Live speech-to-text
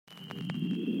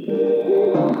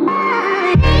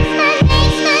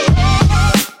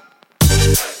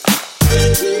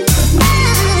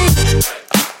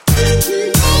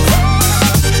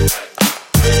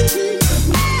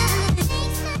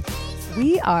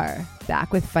are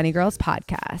back with Funny Girls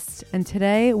Podcast. And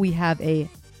today we have a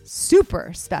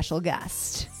super special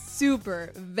guest.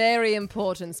 Super, very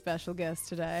important special guest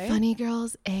today. Funny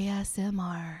Girls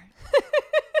ASMR.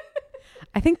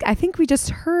 I think we just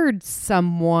heard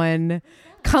someone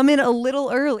come in a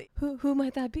little early. Who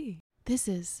might that be? This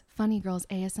is Funny Girls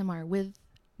ASMR with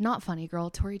not funny girl,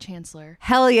 Tori Chancellor.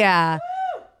 Hell yeah.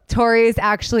 Tori is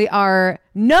actually our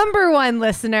number one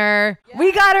listener. Yeah.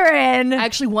 We got her in. I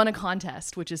actually won a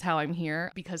contest, which is how I'm here,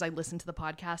 because I listen to the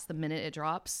podcast the minute it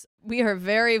drops. We are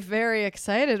very, very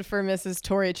excited for Mrs.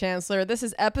 Tori Chancellor. This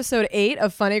is episode 8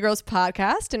 of Funny Girls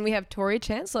Podcast, and we have Tori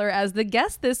Chancellor as the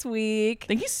guest this week.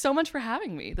 Thank you so much for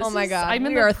having me. Oh my God. I'm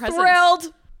in we are presence.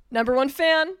 Thrilled. Number one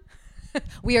fan.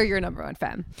 We are your number one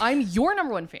fan. I'm your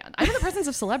number one fan. I'm in the presence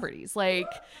of celebrities. Like,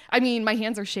 I mean, my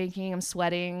hands are shaking. I'm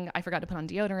sweating. I forgot to put on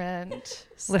deodorant.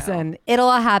 So. Listen, it'll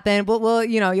all happen. We'll,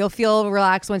 you'll feel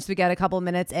relaxed once we get a couple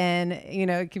minutes in.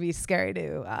 It can be scary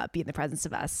to be in the presence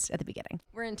of us at the beginning.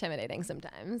 We're intimidating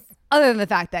sometimes. Other than the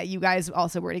fact that you guys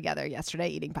also were together yesterday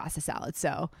eating pasta salad.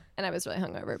 And I was really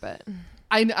hungover, but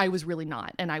I was really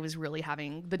not. And I was really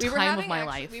having the time of my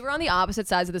life. We were on the opposite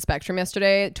sides of the spectrum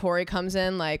yesterday. Tori comes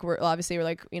in, like, we're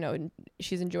like,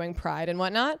 she's enjoying Pride and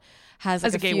whatnot. Has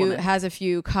a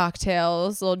few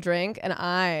cocktails, little drink, and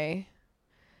I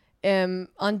am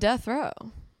on death row.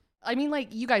 I mean, like,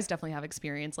 you guys definitely have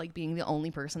experience, like, being the only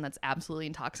person that's absolutely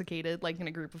intoxicated, like, in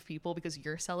a group of people because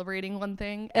you're celebrating one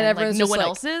thing and everyone's like, no one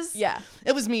else is. Yeah.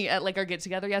 It was me at, like, our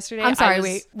get-together yesterday. I'm sorry,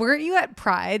 wait. Weren't you at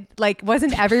Pride? Like,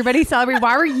 wasn't everybody celebrating?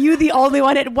 Why were you the only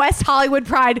one at West Hollywood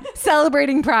Pride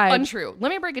celebrating Pride? Untrue. Let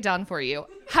me break it down for you.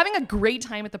 Having a great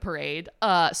time at the parade,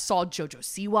 saw JoJo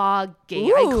Siwa, gay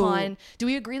icon. Do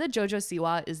we agree that JoJo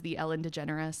Siwa is the Ellen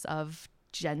DeGeneres of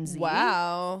Gen Z?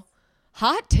 Wow.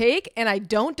 Hot take, and I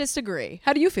don't disagree.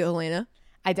 How do you feel, Helena?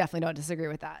 I definitely don't disagree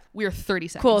with that. We're 30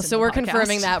 seconds. Cool. So we're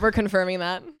confirming that.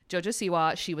 JoJo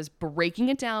Siwa, she was breaking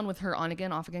it down with her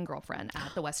on-again, off-again girlfriend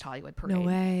at the West Hollywood Parade. No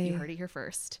way. You heard it here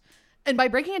first. And by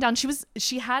breaking it down,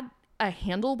 she had a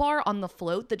handlebar on the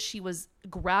float that she was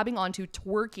grabbing onto,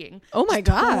 twerking. Oh my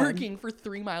God. Twerking for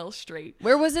 3 miles straight.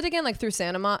 Where was it again? Like through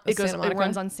Santa Monica? It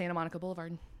runs on Santa Monica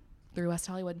Boulevard through West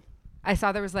Hollywood. I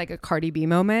saw there was like a Cardi B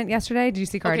moment yesterday. Did you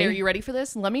see Cardi? Okay, are you ready for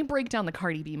this? Let me break down the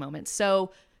Cardi B moment.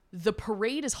 So the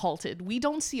parade is halted. We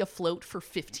don't see a float for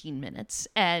 15 minutes.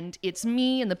 And it's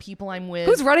me and the people I'm with.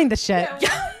 Who's running the shit?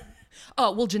 Yeah.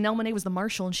 Oh, well, Janelle Monáe was the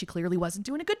marshal and she clearly wasn't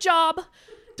doing a good job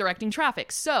directing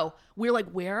traffic. So we're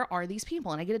like, where are these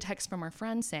people? And I get a text from our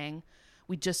friend saying,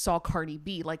 we just saw Cardi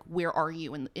B. Like, where are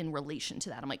you in relation to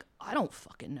that? I'm like, I don't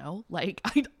fucking know. Like,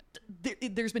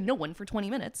 there's been no one for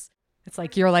 20 minutes. It's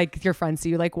like you're like your friends see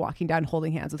you like walking down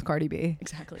holding hands with Cardi B.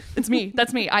 Exactly. It's me.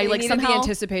 That's me. I like somehow the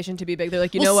anticipation to be big. They're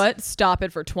like, you know what? Stop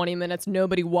it for 20 minutes.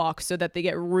 Nobody walks so that they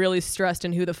get really stressed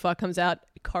and who the fuck comes out?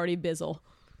 Cardi Bizzle.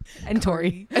 And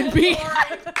Tori. And me.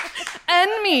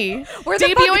 And me. We're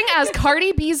debuting as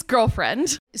Cardi B's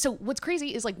girlfriend. So what's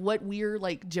crazy is like what we're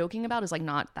like joking about is like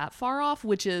not that far off,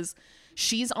 which is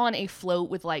she's on a float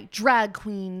with like drag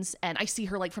queens and I see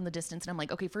her like from the distance and I'm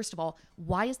like, okay, first of all,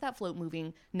 why is that float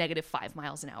moving -5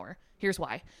 miles an hour? Here's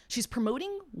why. She's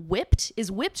promoting Whipped.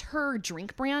 Is Whipped her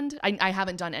drink brand? I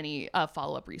haven't done any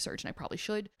follow-up research and I probably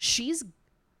should. She's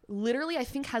literally, I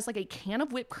think, has like a can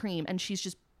of whipped cream and she's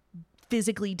just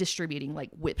physically distributing like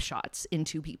whip shots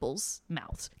into people's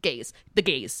mouths. The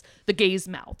gays'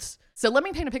 mouths. So let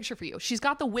me paint a picture for you. She's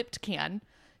got the whipped can.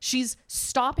 She's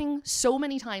stopping so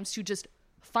many times to just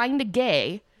find a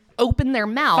gay, open their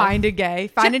mouth. Find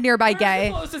a nearby gay.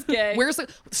 The closest gay.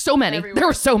 So many. Everywhere. There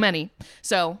were so many.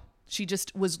 So she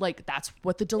just was like, that's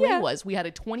what the delay was. We had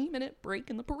a 20-minute break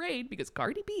in the parade because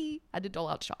Cardi B had to dole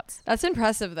out shots. That's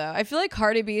impressive, though. I feel like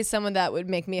Cardi B is someone that would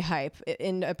make me hype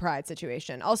in a Pride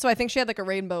situation. Also, I think she had like a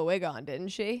rainbow wig on, didn't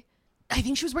she? I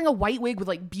think she was wearing a white wig with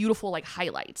like beautiful like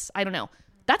highlights. I don't know.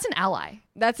 That's an ally.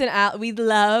 We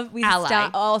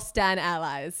all stan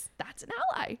allies. That's an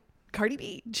ally. Cardi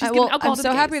B. I'm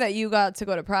so happy that you got to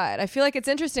go to Pride. I feel like it's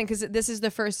interesting because this is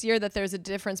the first year that there's a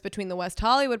difference between the West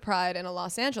Hollywood Pride and a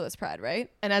Los Angeles Pride,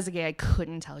 right? And as a gay, I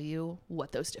couldn't tell you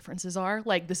what those differences are.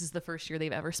 Like, this is the first year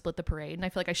they've ever split the parade, and I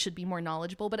feel like I should be more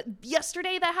knowledgeable. But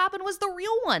yesterday that happened was the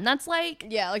real one. That's like...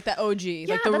 Yeah, like the OG.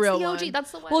 Yeah, like the real one. OG.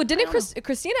 That's the one. Well, didn't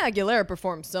Christina Aguilera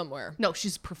perform somewhere? No,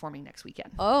 she's performing next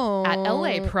weekend. Oh. At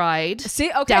LA Pride.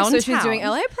 See, okay, downtown. So she's doing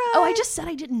LA Pride. Oh, I just said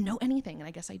I didn't know anything, and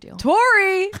I guess I do.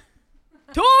 Tori!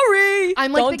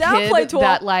 I'm like the downplay kid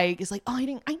that like is like, oh, I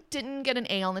didn't get an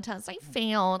A on the test. I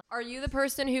failed. Are you the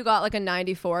person who got like a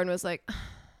 94 and was like,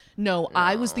 No,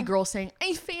 I was the girl saying,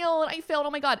 I failed,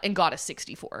 oh my God, and got a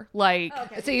 64. Like,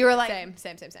 okay. So you were like,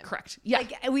 same. Correct. Yeah.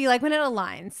 Like, we like when it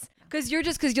aligns. Because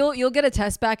you'll get a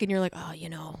test back and you're like, oh,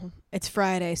 it's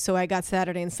Friday, so I got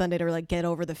Saturday and Sunday to like get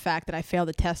over the fact that I failed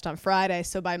the test on Friday.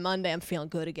 So by Monday, I'm feeling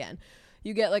good again.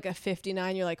 You get like a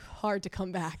 59, you're like, hard to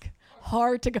come back.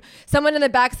 Hard to go. Someone in the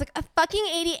back is like, a fucking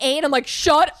 88. I'm like,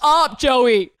 shut up,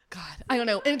 Joey. God, I don't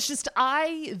know. And it's just,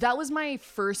 that was my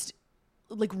first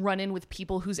like run in with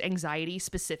people whose anxiety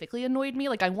specifically annoyed me.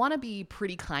 Like, I want to be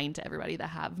pretty kind to everybody that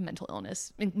have mental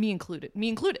illness, me included,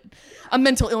 a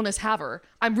mental illness haver.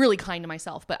 I'm really kind to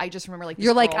myself, but I just remember like,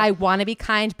 you're like, I want to be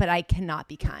kind, but I cannot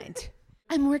be kind.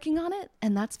 I'm working on it.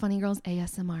 And that's Funny Girls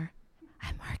ASMR.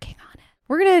 I'm working on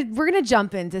it. We're going to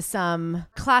jump into some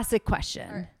classic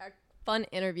question. Our fun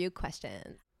interview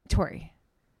question. Tori,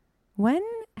 when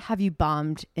have you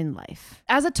bombed in life?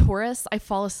 As a Taurus, I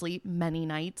fall asleep many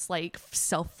nights, like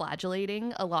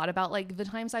self-flagellating a lot about like the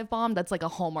times I've bombed. That's like a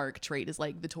hallmark trait, is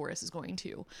like the Taurus is going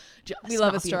to just we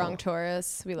love a strong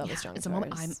Taurus. We love a strong it's Taurus. A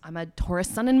moment. I'm a Taurus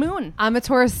sun and moon. I'm a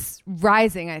Taurus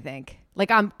rising, I think.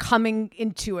 Like, I'm coming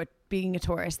into being a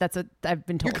Taurus. That's what I've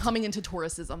been told. You're coming into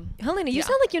Taurusism. Helena, you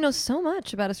sound like you know so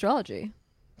much about astrology.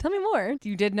 Tell me more.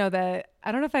 You did know that,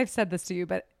 I don't know if I've said this to you,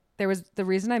 but the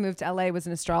reason I moved to LA was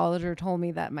an astrologer told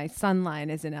me that my sun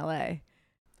line is in LA.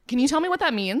 Can you tell me what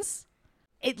that means?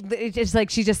 It's just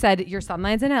like, she just said, your sun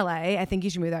line's in LA. I think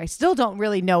you should move there. I still don't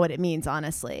really know what it means,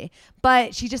 honestly.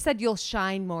 But she just said, you'll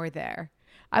shine more there.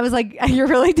 I was like, you're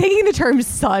really taking the term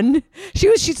sun?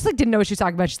 She just like didn't know what she was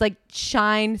talking about. She's like,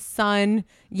 shine, sun,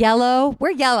 yellow.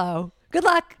 We're yellow. Good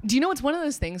luck. Do you know, it's one of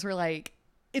those things where like,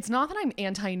 it's not that I'm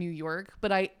anti-New York,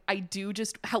 but I do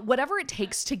just, whatever it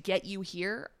takes to get you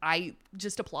here, I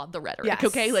just applaud the rhetoric. Yes.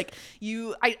 Okay. Like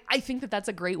I think that that's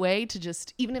a great way to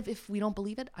just, even if we don't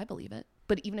believe it, I believe it.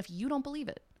 But even if you don't believe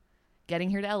it, getting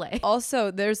here to LA.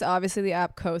 Also, there's obviously the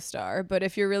app CoStar, but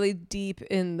if you're really deep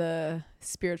in the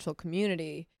spiritual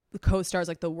community, the CoStar is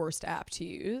like the worst app to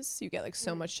use. You get like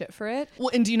so much shit for it.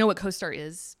 Well, and do you know what CoStar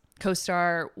is?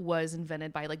 CoStar was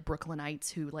invented by like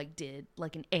Brooklynites who like did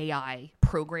like an AI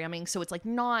programming. So it's like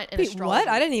not an astrology. What?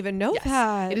 I didn't even know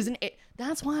that. It is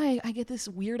that's why I get this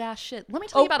weird ass shit. Let me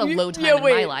tell you about a low time in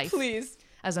my life. Please.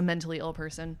 As a mentally ill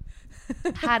person.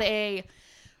 Had a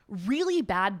really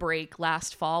bad break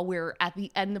last fall where at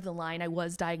the end of the line I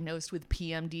was diagnosed with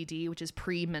PMDD, which is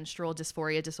premenstrual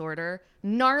dysphoria disorder.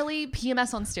 Gnarly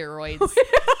PMS on steroids.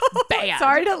 Bad.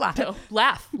 Sorry to laugh. No,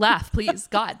 laugh, please,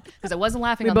 God, because I wasn't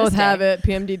laughing. We on both this day. have it.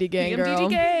 PMDD gang, PMDD girl.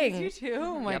 gang. You too?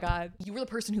 Oh my God. You were the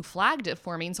person who flagged it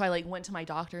for me, and so I like went to my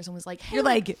doctors and was like, "Hey, You're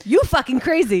like, you fucking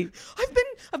crazy.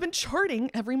 I've been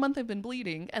charting every month I've been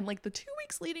bleeding, and like the 2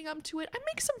 weeks leading up to it, I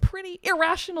make some pretty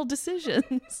irrational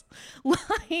decisions.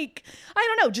 Like,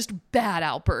 I don't know, just bad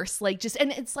outbursts. Like just,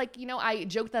 and it's like, I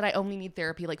joke that I only need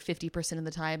therapy like 50% of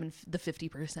the time, and the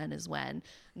 50% is when,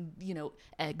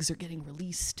 eggs are getting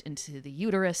released into the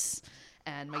uterus,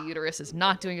 and my uterus is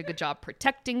not doing a good job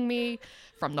protecting me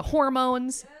from the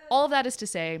hormones. All of that is to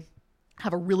say,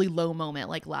 have a really low moment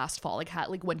like last fall. Like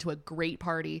went to a great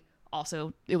party.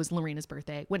 Also, it was Lorena's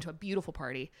birthday. Went to a beautiful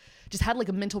party. Just had like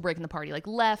a mental break in the party. Like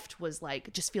left, was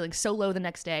like just feeling so low the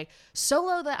next day. So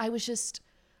low that I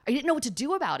didn't know what to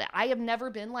do about it. I have never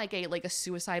been like a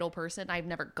suicidal person. I've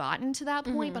never gotten to that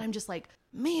point, but I'm just like,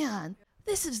 man,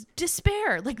 this is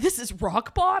despair. Like this is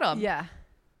rock bottom. Yeah.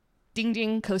 Ding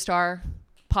ding, CoStar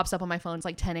pops up on my phone. It's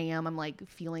like 10 a.m. I'm like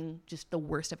feeling just the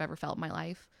worst I've ever felt in my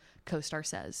life. CoStar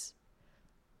says,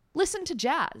 listen to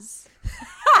jazz.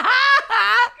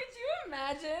 Could you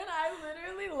imagine? I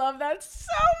literally love that so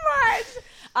much.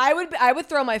 I would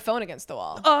throw my phone against the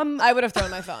wall. I would have thrown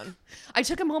my phone. I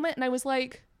took a moment and I was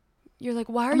like, you're like,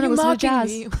 why are you mocking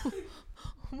me?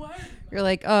 Why? You're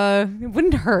like, it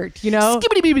wouldn't hurt, I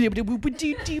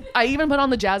even put on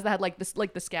the jazz that had like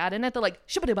the scat in it. They're like, I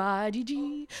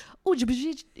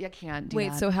can't do Wait,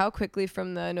 that. so how quickly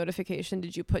from the notification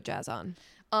did you put jazz on?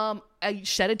 I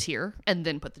shed a tear and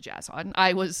then put the jazz on.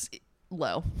 I was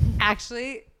low.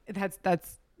 Actually,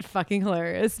 that's fucking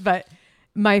hilarious. But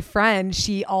my friend,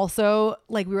 she also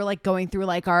we were like going through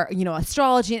like our,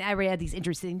 astrology, and everybody had these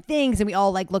interesting things, and we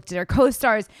all like looked at our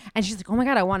co-stars, and she's like, oh my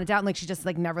God, I want it down. Like she just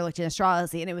like never looked at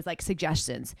astrology, and it was like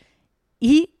suggestions.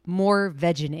 Eat more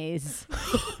veggies.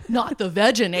 Not the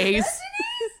veggies.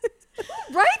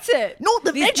 Writes it. Not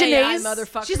the veggies.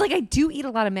 Motherfucker. She's like, I do eat a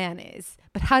lot of mayonnaise,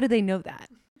 but how do they know that?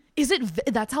 Is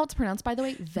it? That's how it's pronounced, by the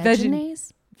way.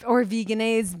 Veggies or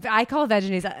veganese. I call it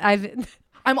veggies.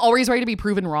 I'm always ready to be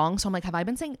proven wrong, so I'm like, have I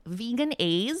been saying vegan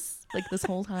A's? like this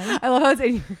whole time. I love how it's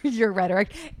in your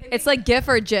rhetoric. It's like GIF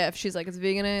or GIF. She's like, it's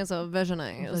vegan, so vagina.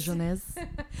 Okay.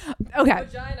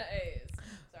 Vagina is.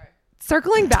 Sorry.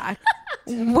 Circling back,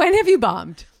 when have you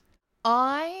bombed?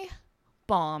 I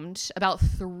bombed about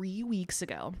 3 weeks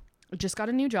ago. I just got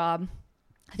a new job.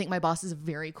 I think my boss is a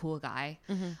very cool guy.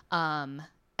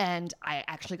 And I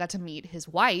actually got to meet his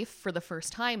wife for the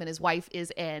first time. And his wife is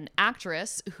an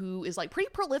actress who is like pretty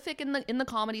prolific in the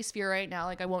comedy sphere right now.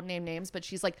 Like, I won't name names, but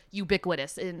she's like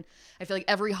ubiquitous. And I feel like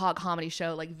every hot comedy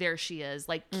show, like there she is,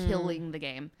 like killing the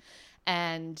game.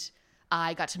 And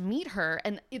I got to meet her.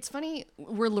 And it's funny,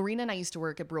 where Lorena and I used to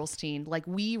work at Brillstein, like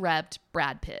we repped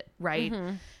Brad Pitt, right?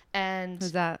 And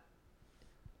Who's that?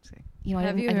 You know,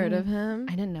 Have you heard of him?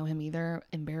 I didn't know him either.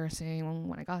 Embarrassing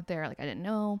when I got there. Like, I didn't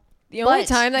know. The only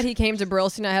time that he came to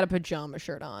Brillstein, I had a pajama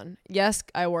shirt on. Yes,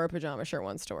 I wore a pajama shirt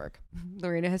once to work.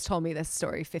 Lorena has told me this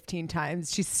story 15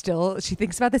 times. She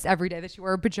thinks about this every day, that she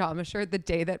wore a pajama shirt the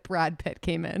day that Brad Pitt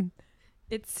came in.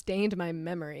 It stained my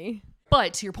memory.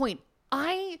 But to your point,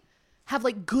 I have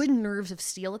like good nerves of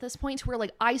steel at this point, to where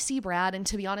like I see Brad, and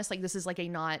to be honest, like this is like a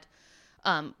not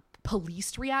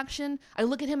policed reaction. I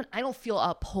look at him and I don't feel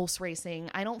a pulse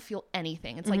racing. I don't feel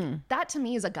anything. It's like, that to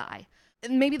me is a guy.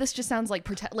 And maybe this just sounds like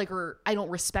or I don't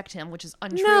respect him, which is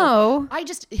untrue. No.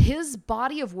 His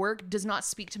body of work does not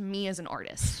speak to me as an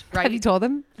artist, right? Have you told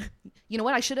him? You know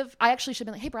what? I actually should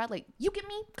have been like, hey Brad, like you get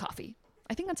me coffee.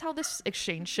 I think that's how this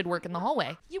exchange should work in the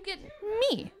hallway. You get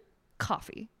me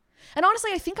coffee. And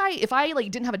honestly, I think if I like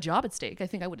didn't have a job at stake, I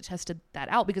think I would have tested that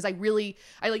out, because I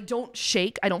like don't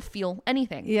shake. I don't feel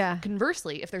anything. Yeah.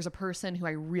 Conversely, if there's a person who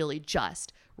I really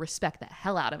just respect the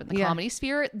hell out of in the comedy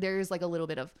sphere, there's like a little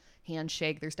bit of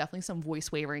handshake. There's definitely some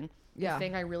voice wavering. Yeah. The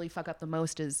thing I really fuck up the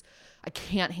most is I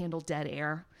can't handle dead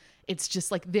air. It's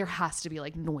just like there has to be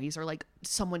like noise, or like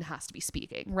someone has to be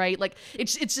speaking, right? Like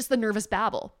it's just the nervous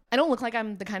babble. I don't look like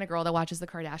I'm the kind of girl that watches the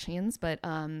Kardashians, but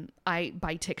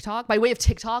by way of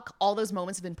TikTok, all those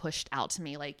moments have been pushed out to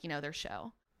me, like, you know, their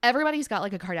show. Everybody's got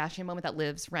like a Kardashian moment that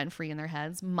lives rent free in their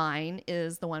heads. Mine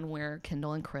is the one where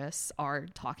Kendall and Chris are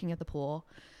talking at the pool,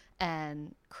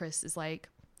 and Chris is like,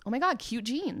 oh my God, cute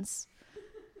jeans.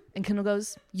 And Kendall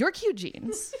goes, you're cute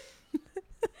jeans.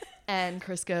 And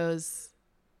Chris goes,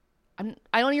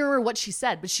 I don't even remember what she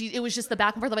said, but it was just the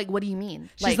back and forth of like, what do you mean?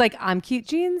 She's like, I'm cute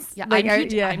jeans? Yeah, like,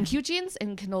 I'm cute jeans.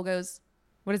 And Kendall goes,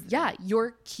 what is yeah,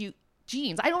 you're cute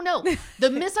jeans. I don't know.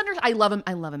 I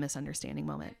love a misunderstanding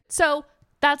moment. So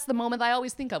that's the moment I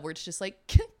always think of, where it's just like,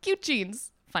 cute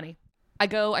jeans. Funny.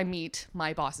 I meet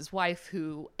my boss's wife,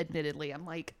 who admittedly I'm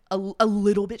like a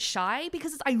little bit shy,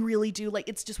 because I really do like,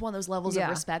 it's just one of those levels of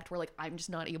respect where like I'm just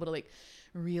not able to like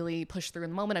really push through in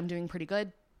the moment. I'm doing pretty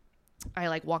good. I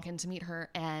like walk in to meet her,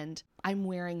 and I'm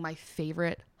wearing my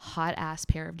favorite hot ass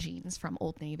pair of jeans from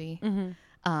Old Navy.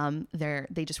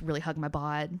 They just really hug my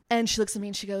bod. And she looks at me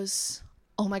and she goes,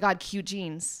 oh my God, cute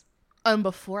jeans.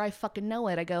 Before I fucking know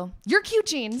it, I go, you're cute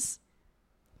jeans.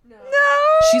 No.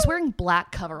 She's wearing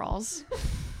black coveralls.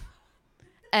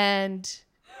 And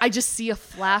I just see a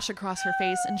flash across her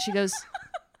face, and she goes,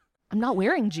 I'm not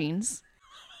wearing jeans.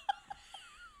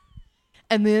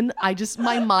 And then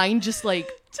my mind just like,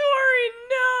 Tori,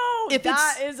 no.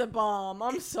 That is a bomb.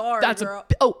 I'm sorry, girl.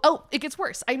 It gets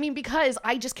worse. I mean, because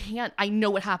I just can't. I know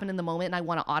what happened in the moment, and I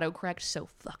want to autocorrect so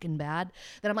fucking bad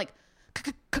that I'm like,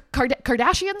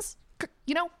 Kardashians,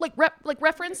 you know, like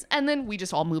reference, and then we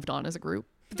just all moved on as a group.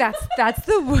 That's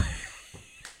the word.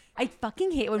 I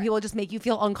fucking hate when people just make you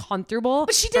feel uncomfortable.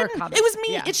 But she didn't. It was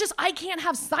me. Yeah. It's just I can't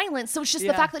have silence. So it's just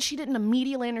the fact that she didn't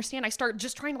immediately understand. I start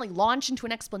just trying to like launch into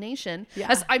an explanation.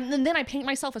 Yeah. And then I paint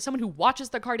myself as someone who watches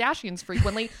the Kardashians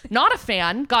frequently. Not a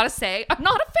fan. Gotta say, I'm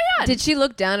not a fan. Did she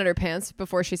look down at her pants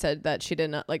before she said that she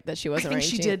did not like that she wasn't wearing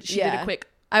jeans? She did. She did a quick.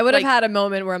 I would have had a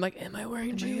moment where I'm like, am I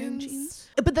wearing jeans?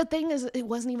 But the thing is, it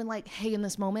wasn't even like, hey, in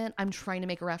this moment, I'm trying to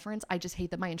make a reference. I just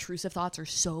hate that my intrusive thoughts are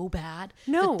so bad.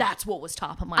 No. That's what was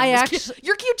top of mind.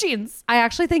 You're cute jeans. I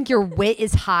actually think your wit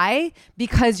is high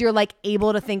because you're like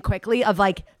able to think quickly of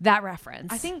like that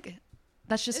reference. I think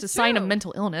that's just a sign of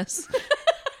mental illness.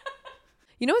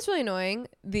 You know what's really annoying?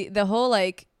 The whole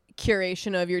like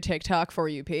curation of your TikTok For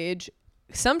You page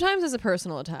sometimes is a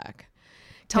personal attack.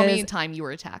 Tell me a time you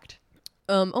were attacked.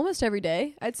 Almost every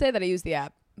day. I'd say that I use the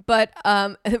app. But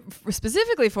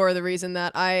specifically for the reason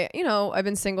that I've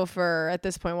been single for, at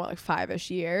this point, like 5-ish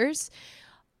years.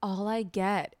 All I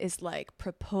get is like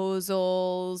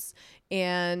proposals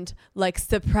and like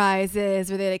surprises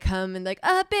where they come and like,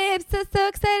 oh, babe, so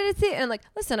excited to see you. And I'm like,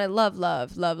 listen, I love,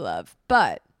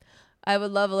 but I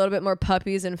would love a little bit more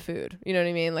puppies and food. You know what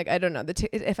I mean? Like, I don't know.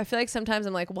 If I feel like sometimes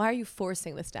I'm like, why are you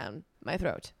forcing this down my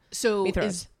throat? So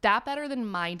is that better than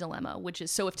my dilemma, which is,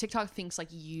 so if TikTok thinks like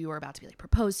you are about to be like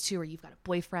proposed to, or you've got a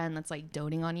boyfriend that's like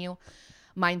doting on you,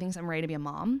 mine thinks I'm ready to be a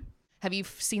mom. Have you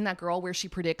seen that girl where she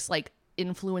predicts like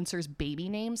influencers' baby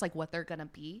names, like what they're gonna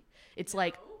be? It's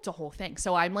like, it's a whole thing.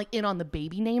 So I'm like in on the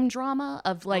baby name drama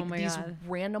of like these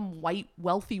random white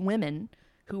wealthy women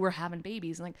who were having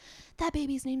babies and like, that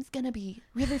baby's name's gonna be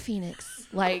River Phoenix.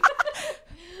 Like,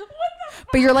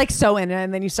 but you're like so in it,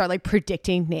 and then you start like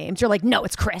predicting names. You're like, no,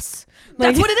 it's Chris.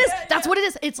 That's what it is. That's what it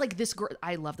is. It's like this girl.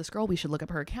 I love this girl. We should look up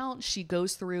her account. She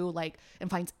goes through like and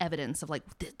finds evidence of like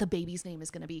the baby's name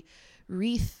is gonna be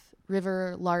Wreath,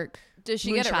 River, Lark. Does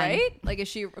she Moonshine. get it right? Like, is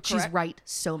she correct? She's right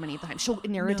so many times. She'll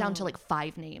narrow it down to like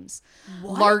 5 names.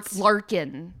 What?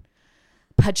 Larkin,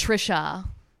 Patricia.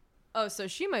 Oh, so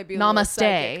she might be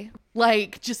Namaste.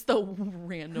 Like just the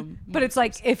random. But it's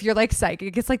like, if you're like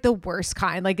psychic, it's like the worst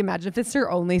kind. Like, imagine if it's your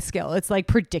only skill. It's like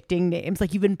predicting names.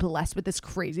 Like, you've been blessed with this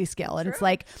crazy skill. And it's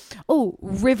like, oh,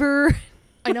 River.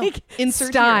 I know. Like, Insert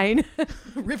Stein.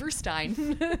 River Stein.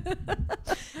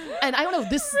 And I don't know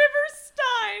this. River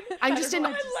Stein. I'm just in. I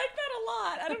like that a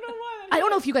lot. I don't know why. I don't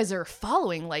know if you guys are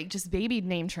following like just baby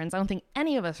name trends. I don't think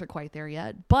any of us are quite there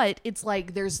yet, but it's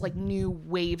like there's like new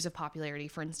waves of popularity.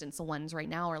 For instance, the ones right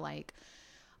now are like,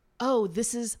 oh,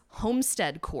 this is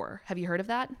Homestead Core. Have you heard of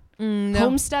that? No.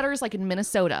 Homesteaders like in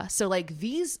Minnesota. So like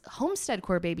these Homestead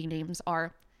Core baby names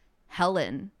are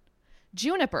Helen,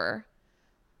 Juniper.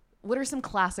 What are some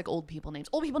classic old people names?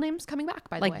 Old people names coming back,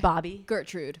 by the way. Like Bobby.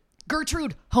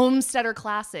 Gertrude, Homesteader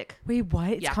classic. Wait, what?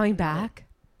 It's coming back?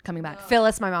 Coming back.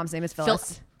 Phyllis. My mom's name is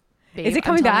Phyllis. Babe, is it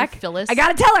coming back? Phyllis. I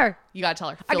gotta tell her. You gotta tell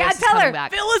her. I gotta tell her.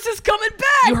 Back. Phyllis is coming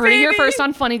back. You heard baby. it here first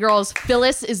on Funny Girls.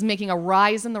 Phyllis is making a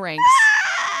rise in the ranks.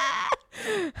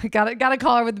 Gotta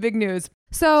call her with the big news.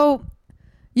 So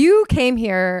you came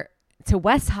here to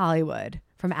West Hollywood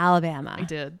from Alabama. I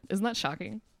did. Isn't that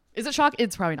shocking? Is it shocking?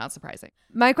 It's probably not surprising.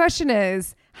 My question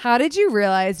is, how did you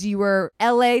realize you were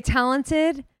LA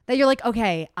talented? That you're like,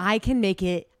 okay, I can make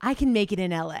it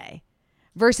in LA.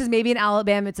 Versus maybe in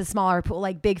Alabama, it's a smaller pool,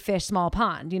 like big fish, small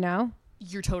pond, you know?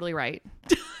 You're totally right.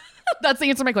 That's the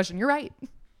answer to my question. You're right.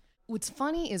 What's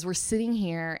funny is we're sitting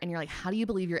here and you're like, how do you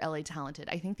believe you're LA talented?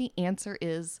 I think the answer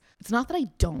is, it's not that I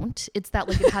don't. It's that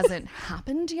like it hasn't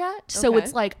happened yet. Okay. So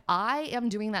it's like, I am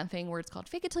doing that thing where it's called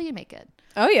fake it till you make it.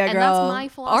 Oh yeah, and girl. And that's my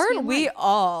philosophy. Aren't we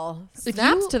all?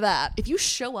 Snaps to that. If you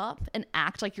show up and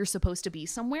act like you're supposed to be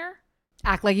somewhere,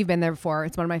 act like you've been there before.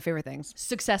 It's one of my favorite things.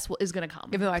 Success is going to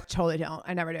come. Even though I totally don't.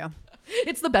 I never do.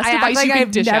 It's the best I advice act like you can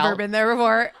I've dish never out. been there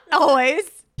before. Always.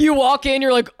 You walk in,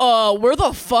 you're like, where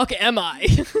the fuck am I?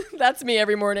 That's me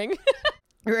every morning.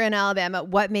 You're in Alabama.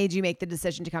 What made you make the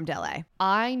decision to come to LA?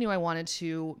 I knew I wanted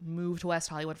to move to West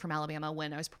Hollywood from Alabama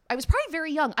when I was probably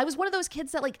very young. I was one of those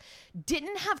kids that like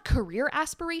didn't have career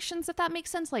aspirations, if that makes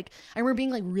sense. Like I remember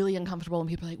being like really uncomfortable when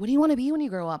people are like, what do you want to be when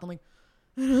you grow up? I'm like,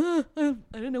 I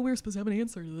didn't know we were supposed to have an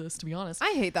answer to this, to be honest.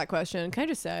 I hate that question. Can I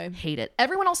just say? Hate it.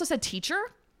 Everyone also said teacher,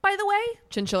 by the way.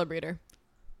 Chinchilla breeder.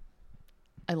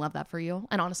 I love that for you.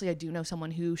 And honestly, I do know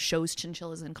someone who shows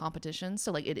chinchillas in competitions.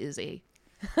 So like it is a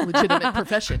legitimate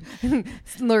profession.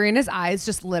 Lorena's eyes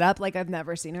just lit up like I've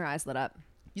never seen her eyes lit up.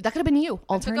 That could have been you.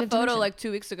 I took a photo like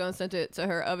 2 weeks ago and sent it to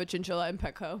her of a chinchilla in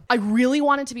Petco. I really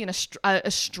wanted to be an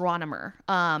astronomer,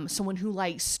 someone who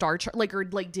liked Star Trek, like or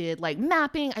like did like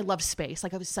mapping. I love space.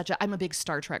 Like I'm a big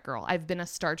Star Trek girl. I've been a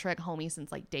Star Trek homie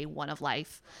since like day one of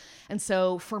life, and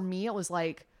so for me it was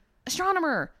like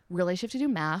astronomer. Really, I have to do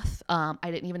math. I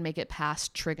didn't even make it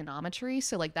past trigonometry,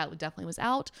 so like that definitely was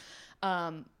out.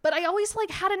 But I always like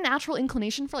had a natural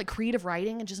inclination for like creative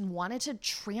writing and just wanted to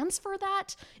transfer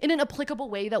that in an applicable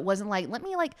way that wasn't like, let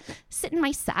me like sit in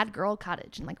my sad girl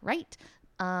cottage and like write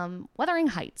Wuthering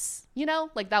Heights, you know,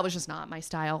 like that was just not my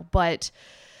style. But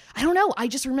I don't know. I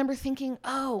just remember thinking,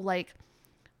 oh, like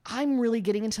I'm really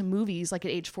getting into movies like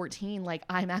at age 14. Like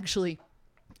I'm actually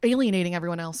alienating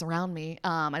everyone else around me.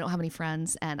 I don't have any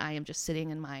friends and I am just sitting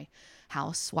in my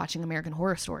house watching American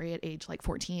Horror Story at age like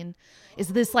 14. Is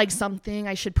this like something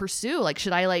I should pursue? Like,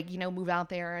 should I like, you know, move out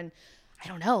there and I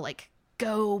don't know, like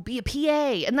go be a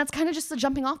PA? And that's kind of just the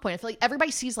jumping off point. I feel like everybody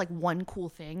sees like one cool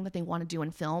thing that they want to do in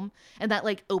film and that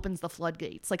like opens the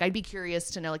floodgates. Like I'd be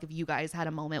curious to know like if you guys had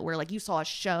a moment where like you saw a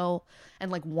show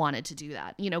and like wanted to do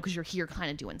that, you know, because you're here kind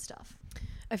of doing stuff.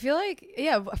 I feel like,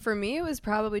 yeah, for me, it was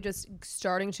probably just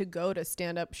starting to go to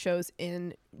stand-up shows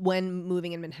when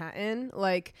moving in Manhattan.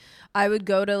 Like, I would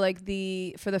go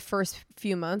to for the first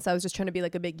few months, I was just trying to be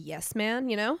like a big yes man,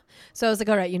 you know? So I was like,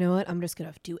 all right, you know what? I'm just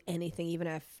going to do anything, even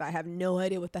if I have no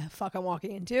idea what the fuck I'm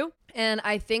walking into. And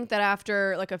I think that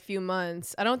after like a few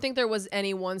months, I don't think there was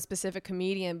any one specific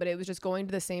comedian, but it was just going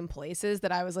to the same places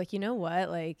that I was like, you know what?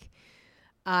 Like,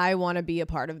 I want to be a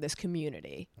part of this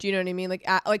community. Do you know what I mean?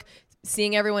 Like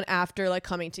seeing everyone after like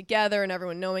coming together and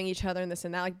everyone knowing each other and this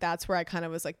and that, like that's where I kind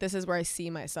of was like, this is where I see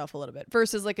myself a little bit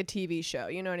versus like a TV show.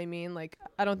 You know what I mean? Like,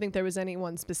 I don't think there was any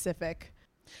one specific.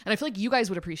 And I feel like you guys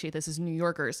would appreciate this as New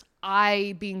Yorkers.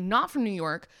 I, being not from New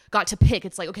York, got to pick.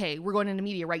 It's like, okay, we're going into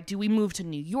media, right? Do we move to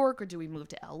New York or do we move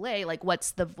to LA? Like,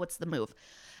 what's the move?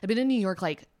 I've been in New York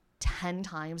like 10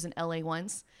 times, in LA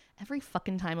once. Every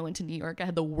fucking time I went to New York, I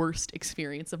had the worst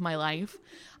experience of my life.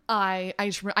 I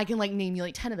can like name you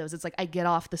like 10 of those. It's like I get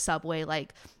off the subway,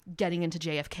 like getting into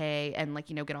JFK and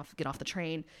like, you know, get off the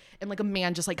train. And like a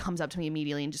man just like comes up to me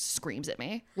immediately and just screams at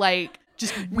me. Like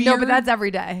just weird. No, but that's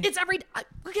every day. It's every day.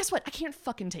 Guess what? I can't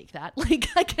fucking take that. Like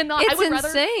I cannot. It's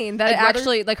insane that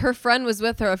actually like her friend was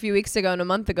with her a few weeks ago and a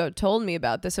month ago told me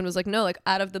about this and was like, no, like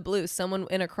out of the blue, someone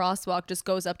in a crosswalk just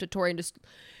goes up to Tori and just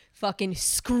fucking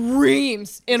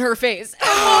screams in her face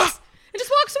and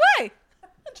just walks away.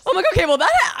 I'm like, okay, well,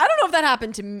 I don't know if that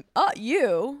happened to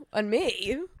you and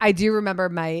me. I do remember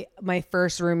my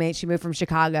first roommate. She moved from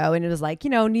Chicago, and it was like, you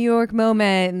know, New York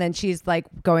moment. And then she's like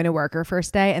going to work her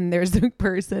first day, and there's a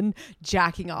person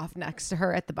jacking off next to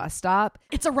her at the bus stop.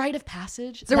 It's a rite of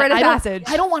passage. It's a rite of passage.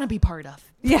 I don't want to be part of.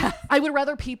 Yeah. I would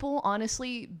rather people,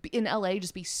 honestly, in LA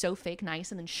just be so fake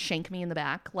nice and then shank me in the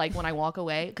back, like when I walk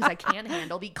away, because I can't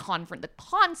handle the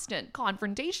constant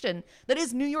confrontation that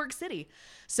is New York City.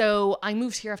 So I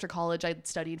moved here after college. I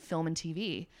studied film and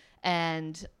TV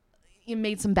and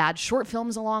made some bad short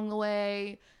films along the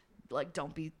way. Like,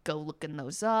 go looking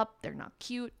those up. They're not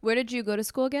cute. Where did you go to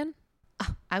school again?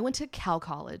 I went to Cal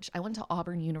College. I went to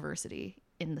Auburn University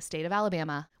in the state of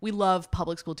Alabama. We love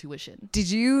public school tuition. Did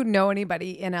you know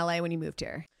anybody in LA when you moved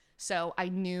here? So I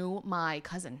knew my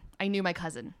cousin.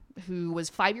 Who was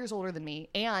 5 years older than me.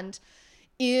 And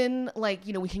in like,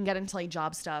 you know, we can get into like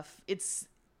job stuff. It's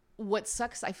what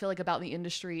sucks, I feel like, about the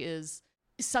industry is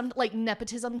some like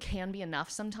nepotism can be enough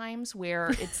sometimes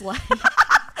where it's like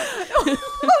oh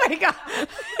my God.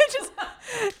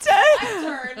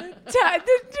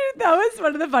 Dude, that was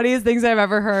one of the funniest things I've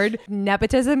ever heard.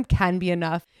 Nepotism can be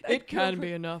enough. It can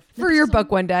be enough. For your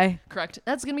book one day. Correct.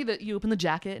 That's going to be you open the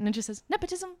jacket and it just says,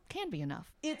 nepotism can be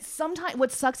enough. It's sometimes,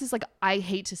 what sucks is like, I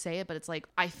hate to say it, but it's like,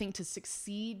 I think to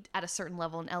succeed at a certain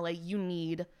level in LA, you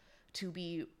need to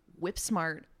be whip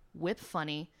smart, whip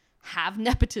funny, have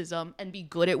nepotism, and be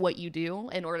good at what you do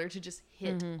in order to just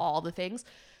hit all the things.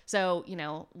 So, you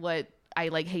know, what I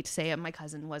like hate to say it, my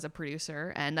cousin was a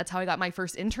producer, and that's how I got my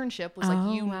first internship was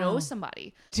know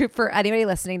somebody. For anybody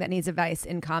listening that needs advice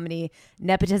in comedy,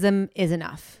 nepotism is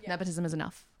enough. Yeah. Nepotism is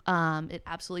enough. It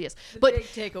absolutely is. But big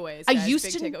takeaways. I used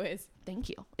to takeaways. Thank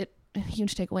you. A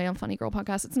huge takeaway on Funny Girl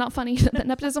podcast. It's not funny that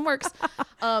nepotism works.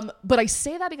 But I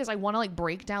say that because I want to like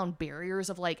break down barriers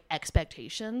of like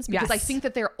expectations because I think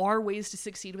that there are ways to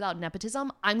succeed without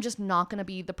nepotism. I'm just not going to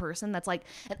be the person that's like,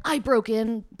 and I broke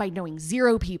in by knowing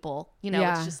 0 people. You know,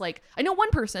 it's just like, I know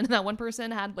one person and that one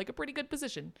person had like a pretty good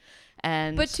position.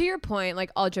 But to your point,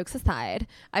 like all jokes aside,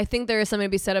 I think there is something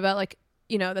to be said about like,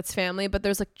 you know, that's family, but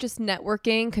there's like just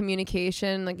networking,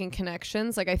 communication, like in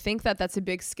connections. Like I think that that's a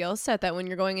big skill set that when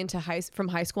you're going into from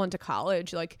high school into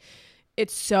college, like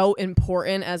it's so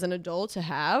important as an adult to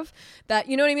have that,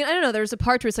 you know what I mean? I don't know. There's a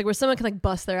part where it's like where someone can like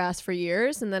bust their ass for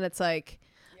years and then it's like,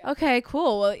 okay,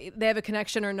 cool. Well, they have a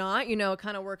connection or not, you know, it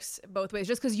kind of works both ways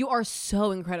just because you are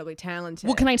so incredibly talented.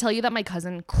 Well, can I tell you that my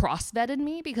cousin cross-vetted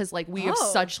me because like we have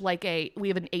such like we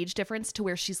have an age difference to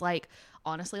where she's like,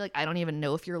 honestly, like I don't even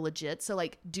know if you're legit. So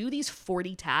like do these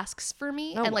 40 tasks for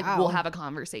me and like we'll have a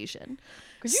conversation.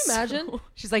 Could you imagine?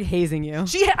 She's like hazing you.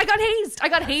 I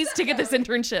got hazed to get this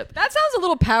internship. That sounds a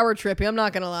little power trippy. I'm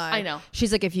not going to lie. I know.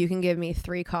 She's like, if you can give me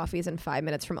 3 coffees in 5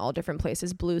 minutes from all different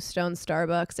places, Bluestone,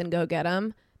 Starbucks, and go get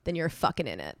them, then you're fucking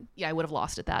in it. Yeah, I would have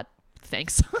lost at that.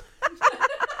 Thanks.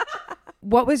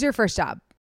 What was your first job?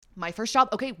 My first job,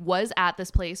 was at this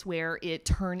place where it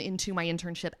turned into my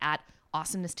internship at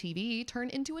Awesomeness TV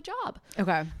turned into a job.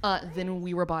 Okay. Then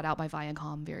we were bought out by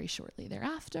Viacom very shortly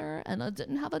thereafter, and I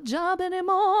didn't have a job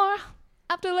anymore.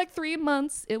 After like 3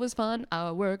 months, it was fun.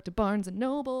 I worked at Barnes &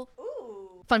 Noble.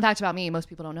 Ooh. Fun fact about me, most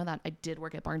people don't know that. I did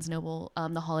work at Barnes & Noble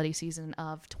the holiday season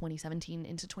of 2017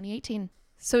 into 2018.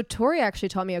 So Tori actually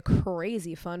taught me a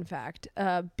crazy fun fact.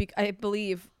 I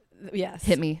believe Yes.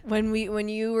 Hit me. When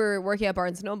you were working at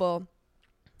Barnes & Noble,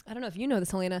 I don't know if you know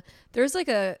this, Helena, there's like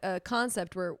a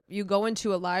concept where you go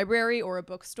into a library or a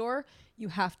bookstore, you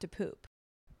have to poop.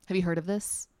 Have you heard of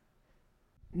this?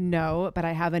 No, but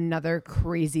I have another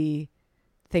crazy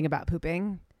thing about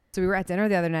pooping. So we were at dinner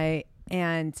the other night,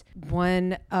 and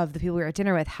one of the people we were at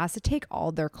dinner with has to take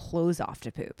all their clothes off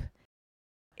to poop.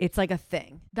 It's like a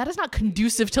thing. That is not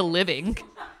conducive to living.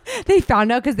 They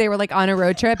found out because they were like on a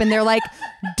road trip, and they're like,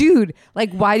 dude,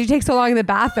 like, why did you take so long in the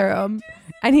bathroom?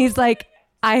 And he's like,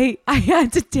 I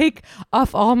had to take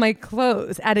off all my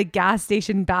clothes at a gas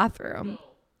station bathroom.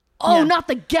 Oh, Yeah. Not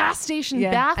the gas station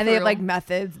bathroom. And they have like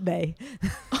methods.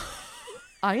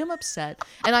 I am upset.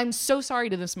 And I'm so sorry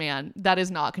to this man. That is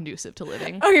not conducive to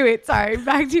living. Okay, wait, sorry.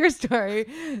 Back to your story.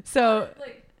 So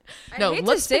I hate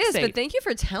to say this, but thank you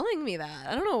for telling me that.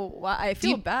 I don't know why I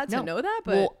feel bad to know that,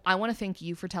 but well, I want to thank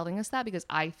you for telling us that because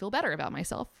I feel better about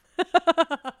myself.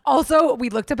 Also,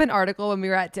 we looked up an article when we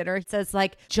were at dinner. It says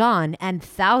like John and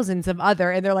thousands of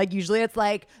other, and they're like, usually it's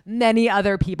like many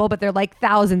other people, but they're like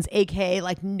thousands, aka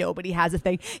like nobody has a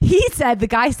thing. The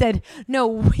guy said,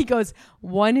 no, he goes,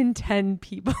 1 in 10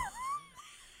 people.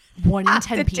 1 in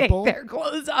 10 people take their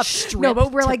clothes off. No,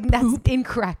 but we're like, that's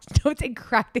incorrect. No, it's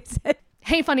incorrect. They said.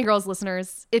 Hey, Funny Girls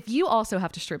listeners, if you also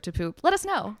have to strip to poop, let us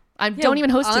know. I don't even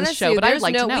host this show, but I'd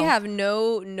like to know. We have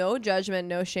no judgment,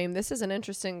 no shame. This is an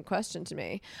interesting question to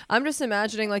me. I'm just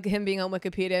imagining like him being on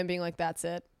Wikipedia and being like, that's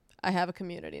it. I have a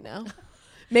community now.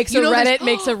 Makes a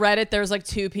Reddit. There's like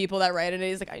 2 people that write it. And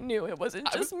he's like, I knew it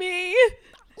wasn't just me.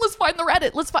 Let's find the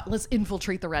Reddit. Let's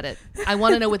infiltrate the Reddit. I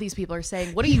want to know what these people are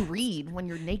saying. What do you read when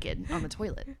you're naked on the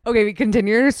toilet? Okay, we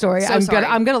continue your story. I'm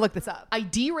gonna look this up. I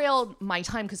derailed my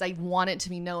time because I want it to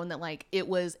be known that like it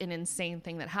was an insane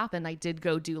thing that happened. I did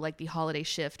go do like the holiday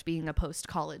shift, being a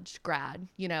post-college grad,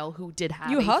 who did have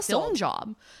a film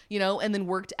job, and then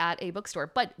worked at a bookstore.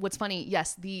 But what's funny,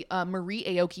 yes, the Marie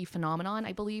Aoki phenomenon,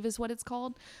 I believe, is what it's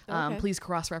called. Okay. Please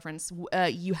cross-reference.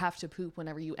 You have to poop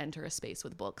whenever you enter a space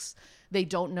with books. They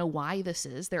don't know why this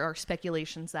is. There are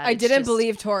speculations that I didn't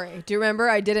believe Tori. Do you remember?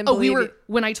 I didn't believe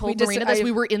when I told Marina this,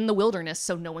 we were in the wilderness,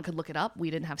 so no one could look it up. We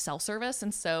didn't have cell service,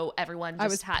 and so everyone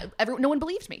no one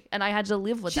believed me, and I had to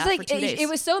live with that for 2 days. It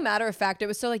was so matter of fact. It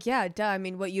was so like, yeah, duh. I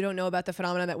mean, what you don't know about the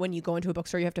phenomenon that when you go into a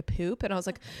bookstore, you have to poop. And I was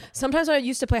like, sometimes when I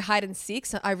used to play hide and seek,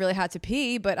 I really had to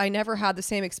pee, but I never had the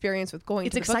same experience with going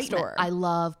to the bookstore. I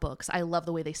love books. I love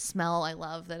the way they smell. I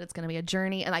love that it's going to be a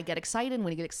journey, and I get excited.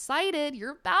 When you get excited,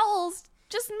 your bowels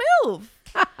just move.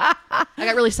 I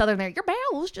got really southern there. Your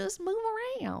bowels just move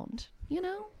around,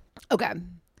 Okay.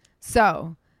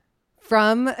 So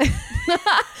from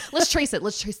let's trace it.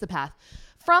 Let's trace the path.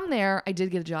 From there, I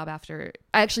did get a job after.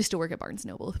 I actually still work at Barnes &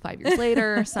 Noble 5 years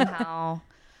later. Somehow,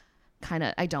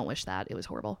 I don't wish that. It was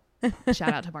horrible.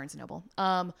 Shout out to Barnes & Noble.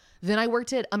 Then I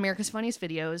worked at America's Funniest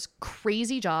Videos.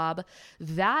 Crazy job.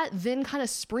 That then kind of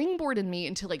springboarded me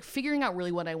into like figuring out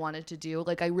really what I wanted to do.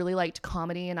 Like I really liked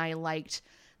comedy, and I liked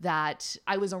that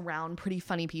I was around pretty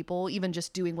funny people, even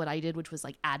just doing what I did, which was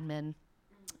like admin.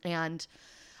 And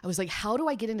I was like, how do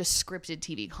I get into scripted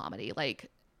TV comedy? Like,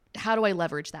 how do I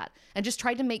leverage that? And just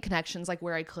tried to make connections like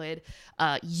where I could.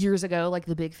 Years ago, like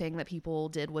the big thing that people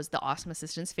did was the Awesome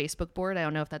Assistants Facebook board. I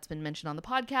don't know if that's been mentioned on the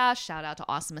podcast. Shout out to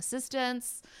Awesome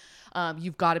Assistants.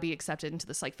 You've got to be accepted into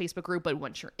this like Facebook group, but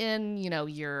once you're in,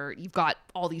 you've got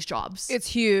all these jobs. It's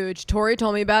huge. Tori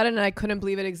told me about it, and I couldn't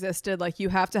believe it existed. Like you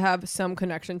have to have some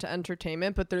connection to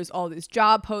entertainment, but there's all these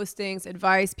job postings,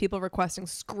 advice, people requesting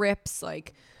scripts,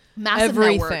 like massive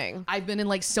everything. Network. I've been in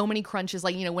like so many crunches.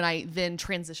 Like, when I then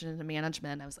transitioned into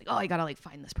management, I was like, oh, I gotta like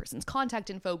find this person's contact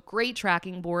info. Great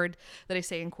tracking board that I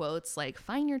say in quotes, like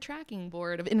find your tracking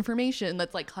board of information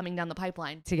that's like coming down the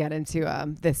pipeline. To get into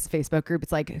this Facebook group,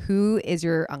 it's like, who is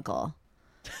your uncle?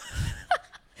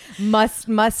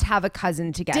 must have a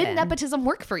cousin to get in. Did nepotism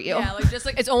work for you? Yeah, like just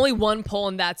like it's only one poll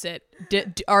and that's it.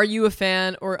 Are you a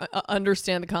fan or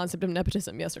understand the concept of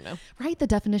nepotism? Yes or no? Write the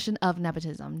definition of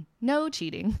nepotism. No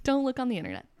cheating. Don't look on the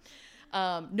internet.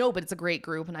 No, but it's a great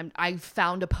group, and I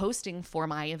found a posting for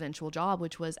my eventual job,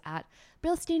 which was at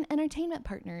Brillstein Entertainment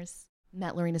Partners.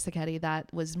 Met Lorena Sacchetti.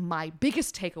 That was my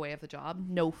biggest takeaway of the job.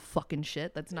 No fucking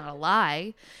shit. That's not a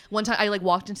lie. One time I like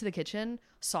walked into the kitchen,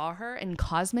 saw her, and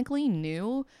cosmically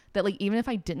knew that like even if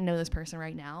I didn't know this person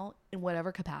right now, in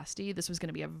whatever capacity, this was going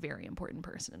to be a very important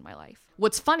person in my life.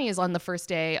 What's funny is on the first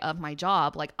day of my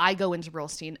job, like I go into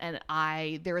Brillstein and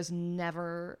there was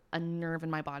never a nerve in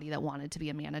my body that wanted to be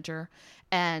a manager.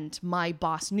 And my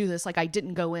boss knew this. Like I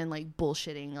didn't go in like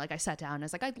bullshitting. Like I sat down and I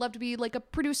was like, I'd love to be like a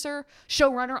producer,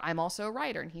 showrunner. I'm also a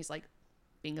writer. And he's like,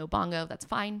 bingo bongo, that's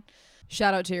fine.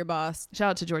 Shout out to your boss.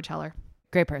 Shout out to George Heller.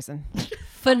 Great person.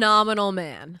 Phenomenal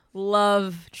man.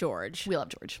 Love George. We love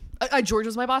George. George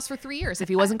was my boss for 3 years. If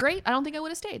he wasn't great, I don't think I would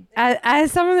have stayed.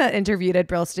 As someone that interviewed at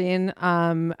Brillstein,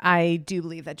 I do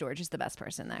believe that George is the best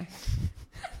person there.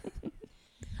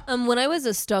 When I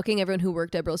was stalking everyone who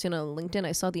worked at Brillstein on LinkedIn,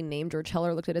 I saw the name George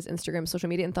Heller, looked at his Instagram, social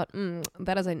media, and thought,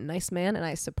 that is a nice man, and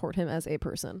I support him as a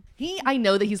person. I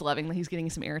know that he's loving that he's getting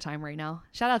some airtime right now.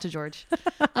 Shout out to George.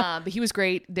 But he was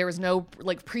great. There was no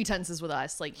like pretenses with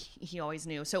us. Like he always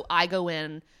knew. So I go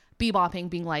in bebopping,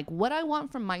 being like, what I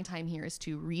want from my time here is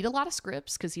to read a lot of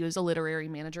scripts, because he was a literary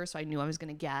manager. So I knew I was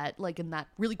going to get like in that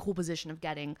really cool position of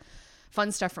getting fun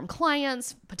stuff from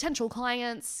clients, potential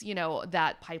clients,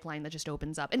 that pipeline that just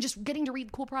opens up, and just getting to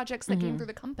read cool projects that came through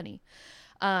the company.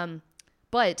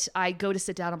 But I go to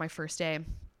sit down on my first day, and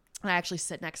I actually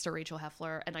sit next to Rachel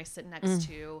Heffler, and I sit next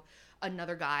to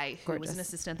another guy who was an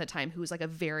assistant at the time, who was like a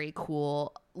very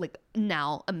cool, like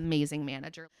now amazing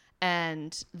manager.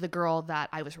 And the girl that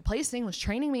I was replacing was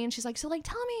training me, and she's like, so like,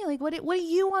 tell me, like, what do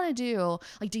you want to do?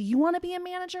 Like, do you want to be a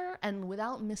manager? And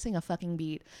without missing a fucking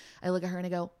beat, I look at her and I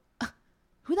go,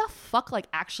 who the fuck like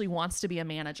actually wants to be a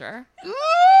manager?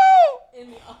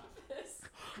 In the office.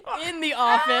 Oh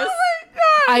my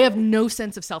God. I have no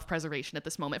sense of self-preservation at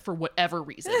this moment for whatever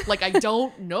reason. Like, I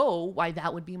don't know why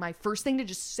that would be my first thing to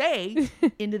just say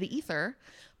into the ether.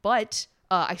 But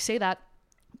I say that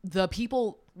the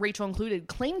people, Rachel included,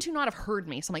 claim to not have heard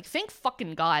me. So I'm like, thank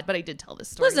fucking God. But I did tell this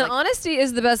story. Listen, honesty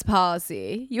is the best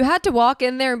policy. You had to walk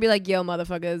in there and be like, yo,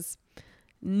 motherfuckers.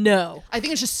 No. I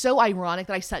think it's just so ironic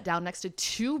that I sat down next to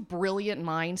two brilliant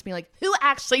minds being like, who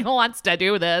actually wants to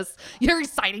do this? You're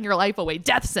signing your life away.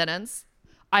 Death sentence.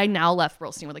 I now left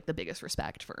Brillstein with like the biggest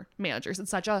respect for managers.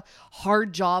 It's such a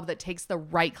hard job that takes the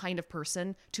right kind of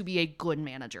person to be a good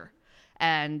manager.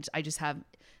 And I just have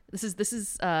this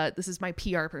is my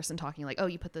PR person talking like, oh,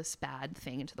 you put this bad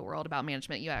thing into the world about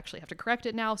management. You actually have to correct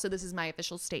it now. So this is my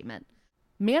official statement.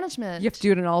 Management. You have to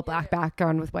do it in all black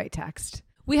background with white text.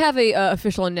 We have a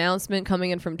official announcement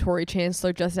coming in from Tori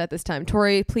Chancellor just at this time.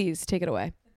 Tori, please take it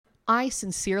away. I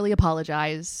sincerely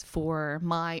apologize for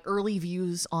my early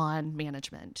views on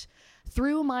management.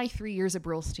 Through my 3 years at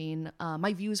Brillstein,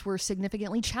 my views were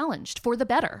significantly challenged for the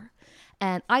better.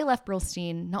 And I left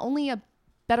Brillstein not only a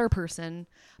better person,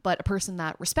 but a person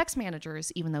that respects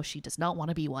managers, even though she does not want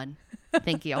to be one.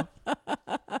 Thank you.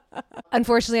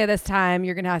 Unfortunately, at this time,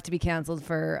 you're going to have to be canceled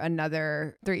for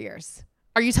another 3 years.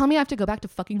 Are you telling me I have to go back to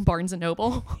fucking Barnes &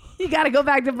 Noble? You got to go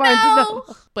back to Barnes &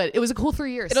 Noble. But it was a cool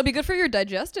 3 years. It'll be good for your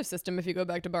digestive system if you go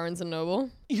back to Barnes & Noble.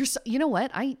 You know what?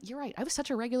 You're right. I was such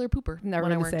a regular pooper. Never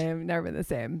been the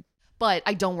same. But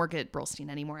I don't work at Brillstein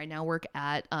anymore. I now work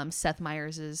at Seth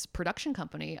Meyers' production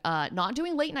company. Not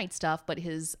doing late night stuff, but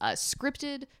his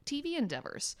scripted TV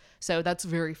endeavors. So that's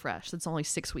very fresh. That's only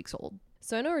 6 weeks old.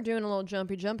 So I know we're doing a little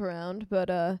jumpy jump around,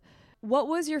 but what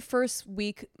was your first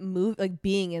week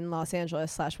being in Los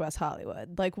Angeles / West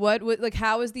Hollywood?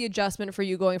 How was the adjustment for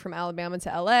you going from Alabama to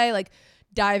LA? Like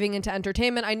diving into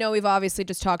entertainment. I know we've obviously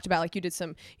just talked about like you did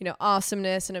some,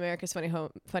 awesomeness in America's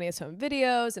Funniest Home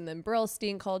Videos, and then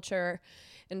Brillstein culture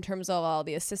in terms of all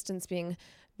the assistants being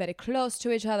very close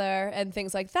to each other and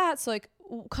things like that. So like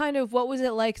kind of what was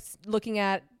it like looking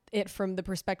at it from the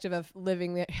perspective of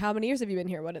living there? How many years have you been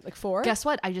here? 4? Guess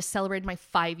what? I just celebrated my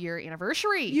 5-year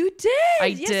anniversary. You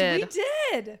did. Yes, we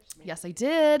did. Yes, I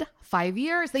did. 5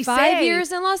 years. They 5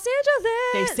 years in Los Angeles.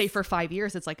 They say for 5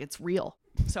 years, it's like it's real.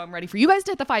 So I'm ready for you guys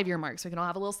to hit the 5-year mark so we can all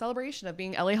have a little celebration of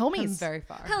being LA homies. I'm very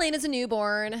far. Helena's a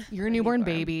newborn. You're a newborn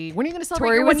baby. When are you going to celebrate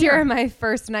Tori your was 1 year? here my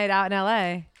first night out in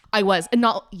LA. I was.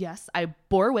 Yes, I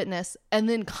bore witness and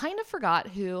then kind of forgot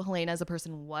who Helena as a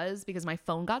person was because my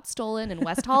phone got stolen in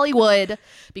West Hollywood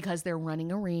because they're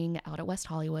running a ring out at West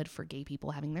Hollywood for gay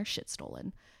people having their shit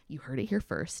stolen. You heard it here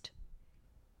first.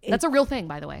 That's a real thing,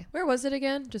 by the way. Where was it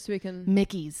again? Just so we can...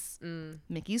 Mickey's.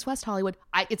 Mickey's, West Hollywood.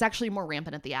 It's actually more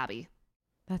rampant at the Abbey.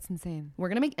 That's insane. We're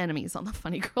going to make enemies on the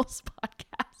Funny Girls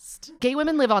podcast. Gay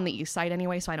women live on the east side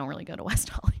anyway, so I don't really go to West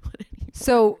Hollywood anymore.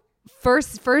 So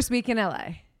first week in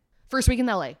LA. First week in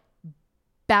LA.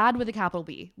 Bad with a capital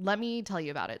B. Let me tell you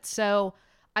about it. So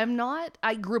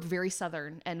I grew up very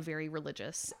Southern and very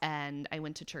religious, and I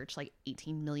went to church like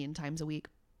 18 million times a week.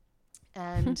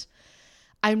 And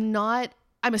I'm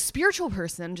a spiritual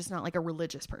person, just not like a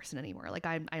religious person anymore. Like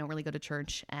I don't really go to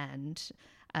church, and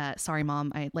sorry,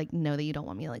 Mom, I know that you don't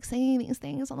want me to say these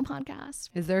things on the podcast.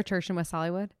 Is there a church in West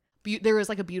Hollywood? There is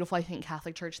like a beautiful, I think,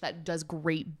 Catholic church that does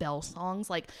great bell songs.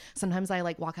 Like sometimes I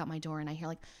walk out my door and I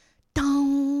hear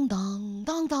dong, dong,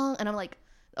 dong, dong. And I'm like,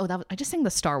 I just sang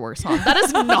the Star Wars song. That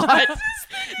is not.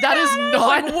 That is not.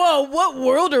 Like, whoa, what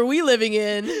world are we living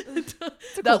in? It's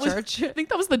a cool church. I think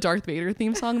that was the Darth Vader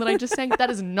theme song that I just sang. That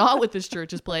is not what this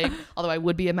church is playing. Although I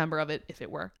would be a member of it if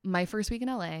it were. My first week in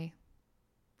LA,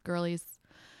 girlies.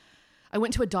 I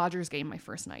went to a Dodgers game my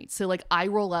first night. So like I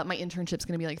roll up. My internship's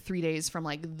gonna be like 3 days from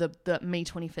like the May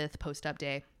 25th post-up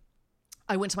day.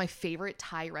 I went to my favorite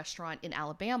Thai restaurant in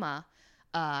Alabama.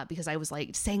 Because I was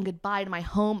like saying goodbye to my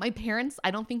home. My parents,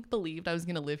 I don't think believed I was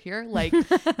going to live here. Like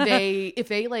if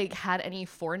they like had any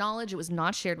foreknowledge, it was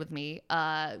not shared with me,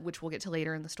 which we'll get to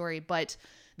later in the story. But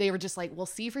they were just like, we'll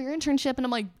see you for your internship. And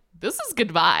I'm like, this is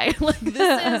goodbye. Like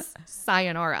this is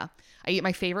sayonara. I eat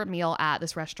my favorite meal at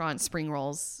this restaurant, spring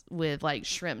rolls with like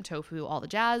shrimp, tofu, all the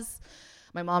jazz.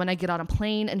 My mom and I get on a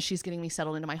plane and she's getting me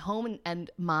settled into my home and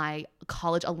my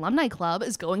college alumni club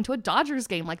is going to a Dodgers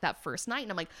game like that first night.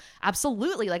 And I'm like,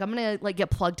 absolutely. Like I'm going to like get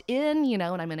plugged in, you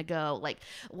know, and I'm going to go like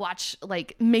watch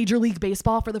like Major League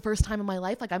Baseball for the first time in my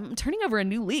life. Like I'm turning over a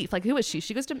new leaf. Like who is she?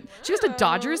 She goes to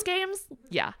Dodgers games.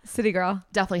 Yeah. City girl.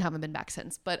 Definitely haven't been back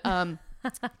since. But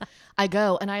I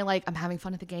go and I'm having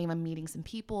fun at the game. I'm meeting some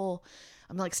people.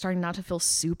 I'm like starting not to feel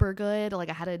super good. Like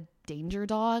I had a danger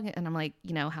dog and I'm like,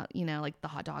 like the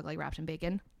hot dog like wrapped in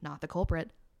bacon, not the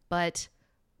culprit. But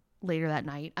later that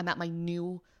night, I'm at my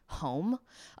new home.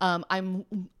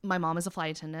 My mom is a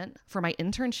flight attendant. For my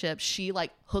internship, she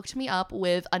like hooked me up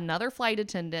with another flight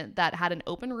attendant that had an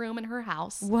open room in her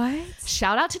house. What?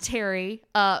 Shout out to Terry.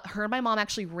 Her and my mom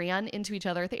actually ran into each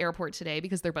other at the airport today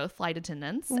because they're both flight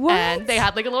attendants. What? And they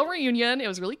had like a little reunion. It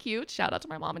was really cute. Shout out to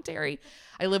my mom and Terry.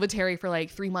 I lived with Terry for like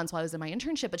 3 months while I was in my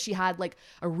internship, but she had like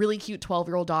a really cute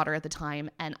 12-year-old daughter at the time.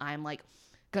 And I'm like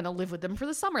gonna live with them for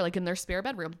the summer, like in their spare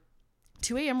bedroom.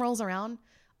 2 a.m. rolls around.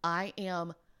 I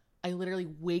literally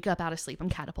wake up out of sleep. I'm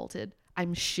catapulted.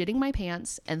 I'm shitting my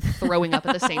pants and throwing up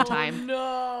at the same time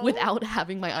without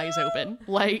having my eyes open.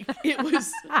 Like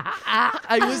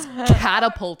I was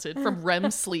catapulted from REM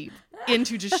sleep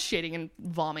into just shitting and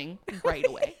vomiting right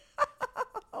away.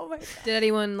 Oh my God. Did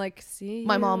anyone like see?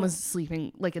 My mom was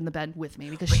sleeping like in the bed with me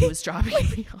because she was dropping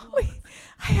me off.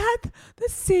 I had the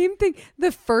same thing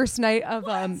the first night of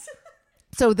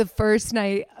So the first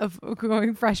night of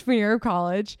going freshman year of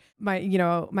college,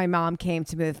 my mom came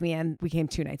to move me and we came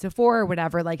 2 nights before or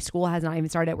whatever. Like school has not even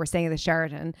started. We're staying at the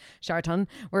Sheraton.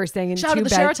 We're staying in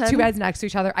two beds next to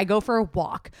each other. I go for a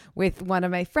walk with one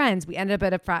of my friends. We ended up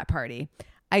at a frat party.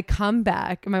 I come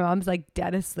back and my mom's like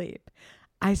dead asleep.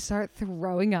 I start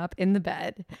throwing up in the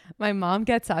bed. My mom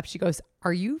gets up. She goes,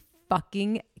 "Are you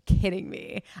fucking kidding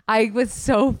me?" I was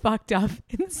so fucked up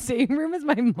in the same room as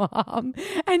my mom.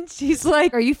 And she's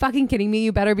like, "Are you fucking kidding me?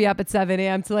 You better be up at 7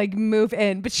 a.m. to like move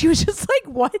in." But she was just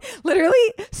like, what?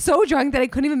 Literally so drunk that I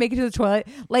couldn't even make it to the toilet.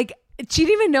 Like she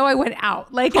didn't even know I went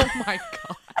out. Like, oh my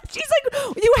God. She's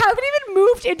like, "You haven't even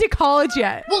moved into college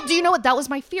yet." Well, do you know what? That was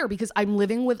my fear because I'm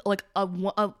living with like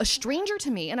a stranger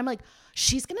to me. And I'm like,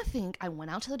 she's going to think I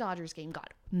went out to the Dodgers game,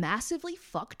 got massively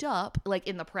fucked up, like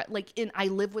I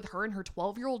live with her and her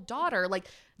 12-year-old daughter. Like,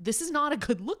 this is not a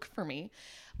good look for me.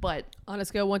 But on a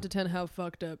scale 1 to 10, how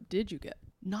fucked up did you get?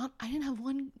 I didn't have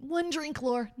one drink,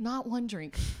 Laura. Not one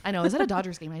drink. I know. I was at a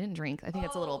Dodgers game. I didn't drink. I think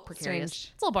it's a little precarious.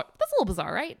 Strange. That's a little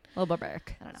bizarre, right? A little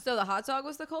barbaric. I don't know. So the hot dog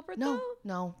was the culprit, though?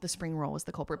 No, the spring roll was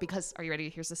the culprit because, are you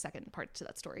ready? Here's the second part to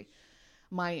that story.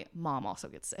 My mom also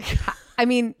gets sick. I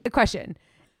mean, the question,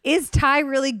 is Thai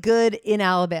really good in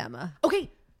Alabama?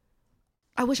 Okay.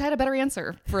 I wish I had a better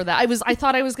answer for that. I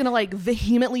thought I was going to like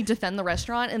vehemently defend the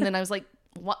restaurant. And then I was like,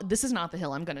 this is not the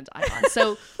hill I'm going to die on.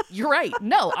 So you're right.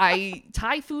 No,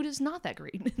 Thai food is not that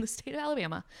great in the state of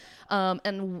Alabama.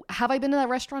 And have I been to that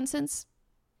restaurant since?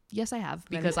 Yes, I have,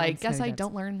 because I guess I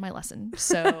don't learn my lesson.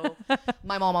 So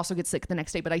my mom also gets sick the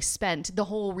next day, but I spent the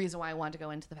whole reason why I wanted to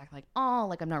go into the fact like, I'm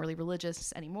not really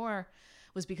religious anymore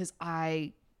was because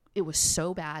it was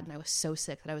so bad and I was so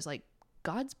sick that I was like,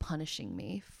 God's punishing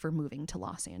me for moving to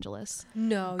Los Angeles.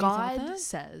 No, God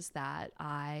says that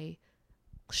I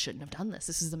shouldn't have done this.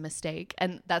 This is a mistake.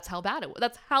 And that's how bad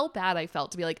that's how bad I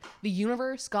felt to be like the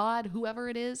universe, God, whoever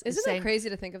it is. Isn't that crazy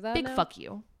to think of that? Big fuck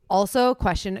you. Also,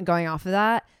 question going off of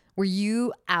that. Were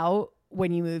you out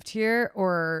when you moved here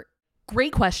or?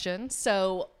 Great question.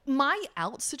 So my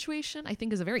out situation, I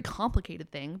think, is a very complicated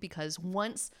thing because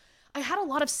once I had a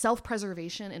lot of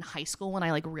self-preservation in high school when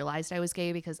I like realized I was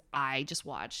gay because I just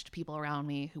watched people around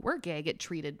me who were gay get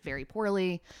treated very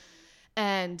poorly.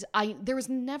 And there was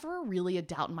never really a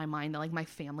doubt in my mind that like my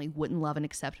family wouldn't love and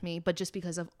accept me, but just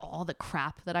because of all the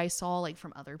crap that I saw like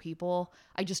from other people,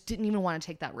 I just didn't even want to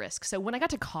take that risk. So when I got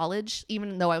to college,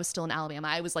 even though I was still in Alabama,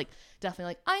 I was like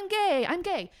definitely like, I'm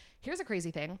gay. here's a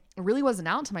crazy thing. It really wasn't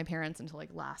out to my parents until like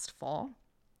last fall.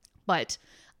 But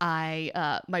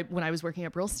when I was working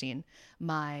at Brillstein,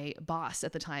 my boss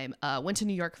at the time went to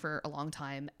New York for a long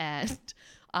time, and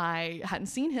I hadn't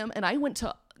seen him, and I went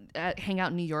to hang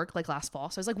out in New York like last fall.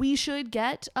 So I was like, we should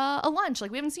get a lunch.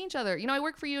 Like, we haven't seen each other. You know, I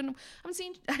work for you, and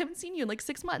I haven't seen you in like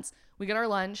 6 months. We get our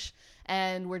lunch,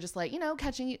 and we're just like, you know,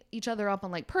 catching each other up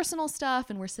on like personal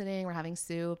stuff, and we're having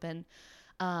soup, and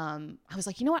I was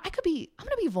like, you know what? I'm going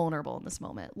to be vulnerable in this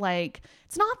moment. Like,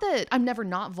 it's not that I'm never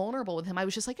not vulnerable with him. I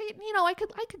was just like, you know, I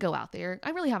could go out there.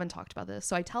 I really haven't talked about this.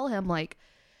 So I tell him like,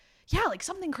 yeah, like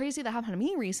something crazy that happened to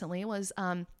me recently was,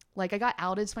 like I got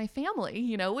outed to my family,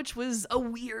 you know, which was a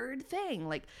weird thing.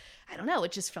 Like, I don't know.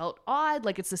 It just felt odd.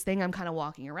 Like, it's this thing I'm kind of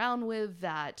walking around with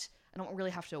that I don't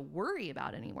really have to worry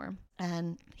about anymore.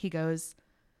 And he goes,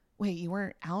 wait, you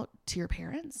weren't out to your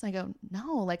parents? I go,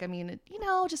 no, like, I mean, you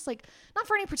know, just like not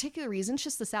for any particular reason, it's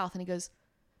just the South. And he goes,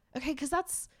 okay, because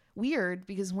that's weird,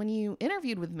 because when you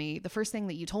interviewed with me, the first thing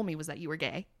that you told me was that you were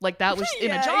gay. Like, that was in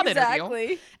a job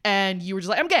interview. And you were just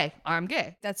like, I'm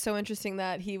gay. That's so interesting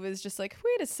that he was just like,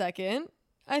 wait a second.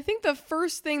 I think the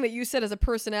first thing that you said as a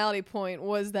personality point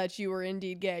was that you were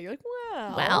indeed gay. You're like,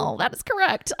 wow. Well, that is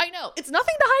correct. I know. It's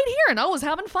nothing to hide here. And I was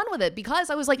having fun with it because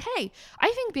I was like, hey, I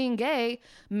think being gay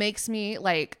makes me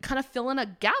like kind of fill in a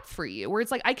gap for you, where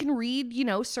it's like I can read, you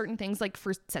know, certain things like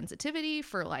for sensitivity,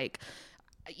 for like,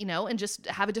 you know, and just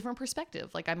have a different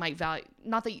perspective. Like, I might value,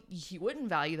 not that you wouldn't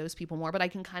value those people more, but I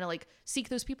can kind of like seek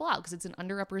those people out because it's an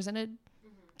underrepresented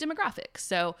demographic.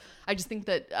 So I just think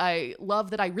that I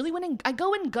love that I really I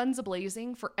go in guns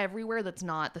a-blazing for everywhere that's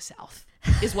not the South,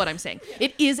 is what I'm saying. Yeah.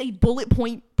 It is a bullet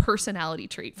point personality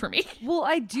trait for me. Well,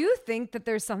 I do think that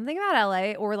there's something about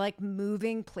LA or like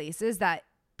moving places that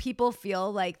people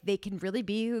feel like they can really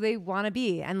be who they want to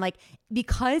be. And like,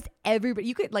 because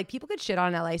everybody, people could shit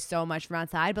on LA so much from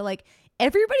outside, but like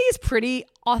everybody is pretty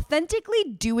authentically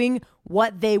doing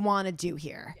what they want to do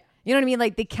here. Yeah. You know what I mean?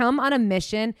 Like, they come on a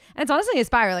mission, and it's honestly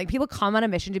inspiring. Like, people come on a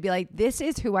mission to be like, this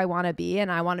is who I want to be,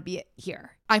 and I want to be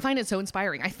here. I find it so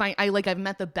inspiring. I've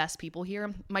met the best people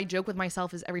here. My joke with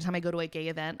myself is every time I go to a gay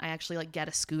event, I actually like get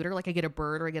a scooter, like I get a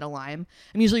bird or I get a lime.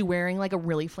 I'm usually wearing like a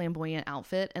really flamboyant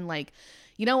outfit, and like,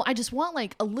 you know, I just want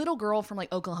like a little girl from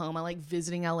like Oklahoma, like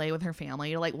visiting LA with her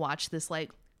family to like watch this like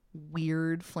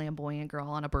weird flamboyant girl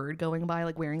on a bird going by,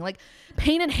 like wearing like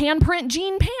painted handprint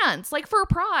jean pants, like for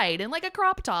pride, and like a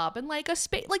crop top, and like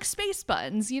space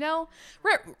buttons, you know.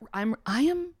 I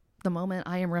am the moment.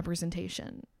 I am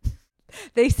representation.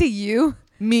 They see you,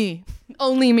 me,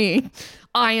 only me.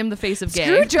 I am the face of gay.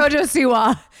 Screw JoJo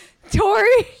Siwa. Tori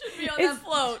should be on that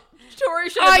float. Tori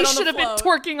should have been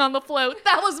twerking on the float.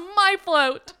 That was my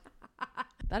float.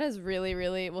 That is really,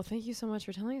 really, well, thank you so much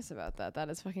for telling us about that. That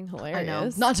is fucking hilarious. I know.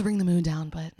 Not to bring the mood down,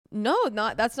 but no,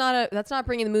 that's not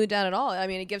bringing the mood down at all. I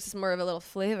mean, it gives us more of a little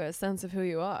flavor, a sense of who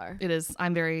you are. It is.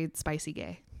 I'm very spicy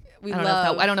gay. I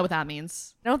don't know what that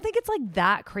means. I don't think it's like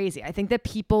that crazy. I think that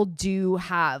people do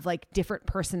have like different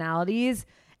personalities,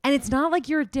 and it's not like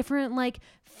you're a different like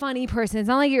funny person. It's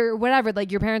not like you're whatever.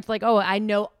 Like, your parents are like, oh, I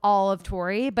know all of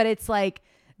Tori, but it's like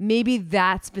maybe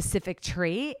that specific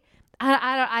trait.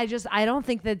 I don't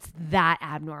think that's that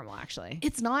abnormal, actually.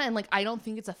 It's not. And like, I don't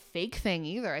think it's a fake thing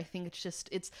either. I think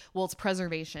it's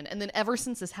preservation. And then ever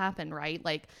since this happened, right,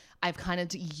 like I've kind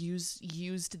of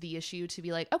used the issue to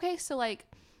be like, okay, so like,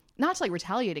 not to like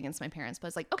retaliate against my parents, but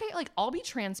it's like, okay, like I'll be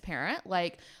transparent.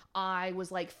 Like, I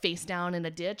was like face down in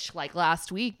a ditch like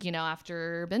last week, you know,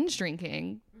 after binge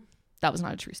drinking. That was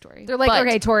not a true story. They're like,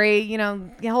 okay, Tori, you know,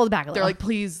 hold it back a little. They're like,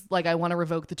 please, like, I want to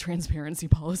revoke the transparency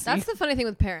policy. That's the funny thing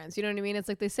with parents. You know what I mean? It's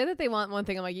like they say that they want one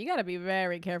thing. I'm like, you got to be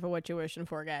very careful what you're wishing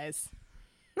for, guys.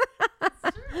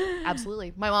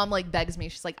 Absolutely. My mom like begs me.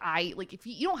 She's like, if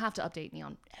you don't have to update me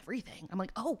on everything. I'm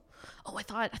like, oh, I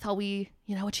thought we,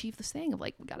 you know, achieved this thing of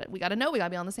like, we gotta know, we gotta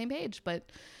be on the same page. But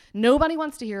nobody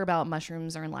wants to hear about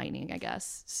mushrooms or enlightening, I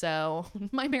guess. So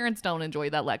my parents don't enjoy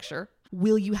that lecture.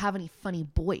 Will you have any funny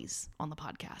boys on the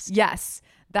podcast? Yes,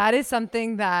 that is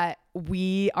something that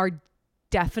we are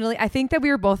definitely. I think that we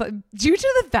were both, due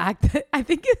to the fact that I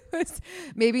think it was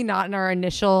maybe not in our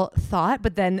initial thought,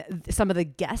 but then some of the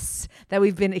guests that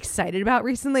we've been excited about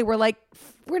recently, we're like,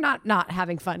 we're not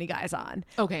having funny guys on.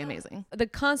 Okay, amazing. The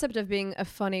concept of being a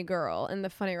funny girl in the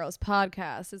Funny Girls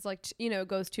podcast is like, you know, it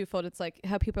goes twofold. It's like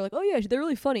how people are like, oh yeah, they're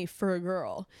really funny for a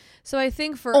girl. So I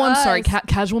think for us, I'm sorry,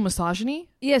 casual misogyny?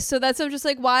 Yeah, so that's, I'm just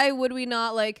like, why would we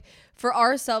not, like, for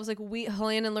ourselves, like,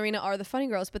 Helene and Lorena are the funny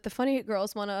girls, but the funny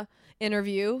girls want to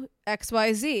interview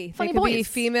XYZ. Funny they could boys. Be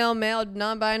female, male,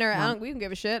 non-binary. We don't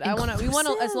give a shit. We want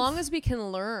to, as long as we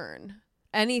can learn.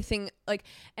 anything, like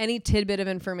any tidbit of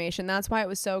information. That's why it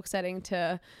was so exciting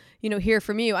to, hear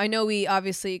from you. I know we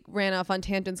obviously ran off on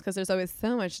tangents because there's always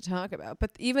so much to talk about, but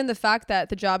even the fact that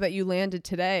the job that you landed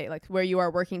today, like where you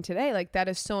are working today, like that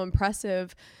is so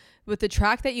impressive with the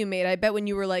track that you made. I bet when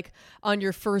you were like on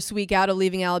your first week out of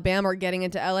leaving Alabama or getting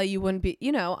into LA, you wouldn't be,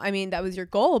 that was your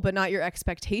goal, but not your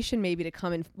expectation maybe to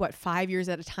come in 5 years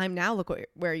at a time. Now look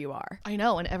where you are. I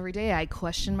know. And every day I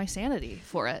question my sanity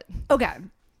for it. Okay.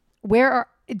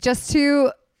 Just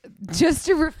to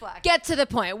reflect. Get to the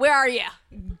point. Where are you?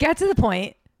 Get to the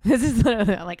point. This is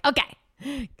literally like, okay.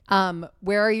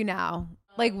 Where are you now?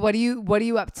 Like, what are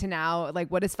you up to now? Like,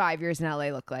 what does 5 years in LA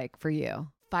look like for you?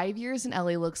 5 years in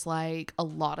LA looks like a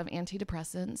lot of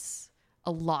antidepressants,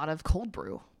 a lot of cold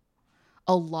brew,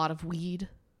 a lot of weed,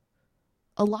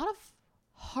 a lot of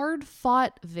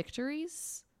hard-fought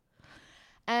victories.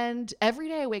 And every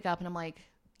day I wake up and I'm like,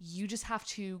 you just have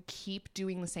to keep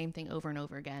doing the same thing over and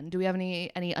over again. Do we have any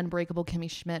Unbreakable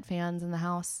Kimmy Schmidt fans in the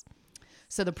house?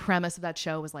 So the premise of that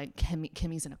show was like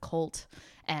Kimmy's in a cult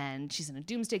and she's in a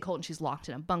doomsday cult and she's locked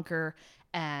in a bunker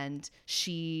and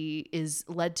she is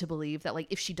led to believe that like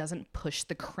if she doesn't push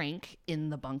the crank in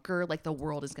the bunker, like the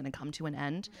world is going to come to an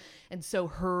end. And so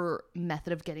her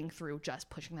method of getting through just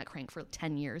pushing that crank for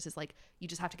 10 years is like you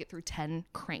just have to get through 10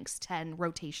 cranks, 10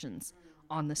 rotations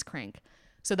on this crank.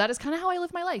 So that is kind of how I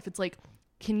live my life. It's like,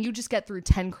 can you just get through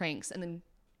 10 cranks and then,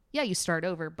 yeah, you start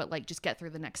over, but like just get through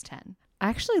the next 10. I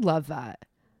actually love that.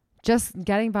 Just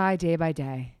getting by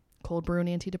day. Cold brew and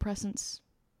antidepressants.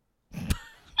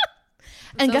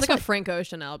 And guess like what? A Frank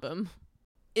Ocean album.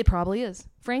 It probably is.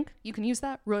 Frank, you can use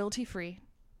that royalty free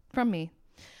from me.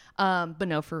 But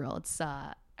no, for real. It's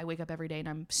I wake up every day and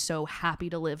I'm so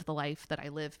happy to live the life that I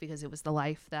live because it was the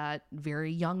life that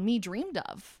very young me dreamed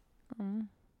of.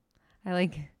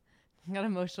 I got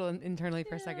emotional internally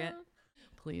for a second.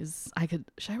 Please.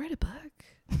 Should I write a book?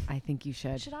 I think you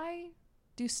should. Should I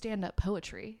do stand-up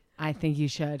poetry? I think you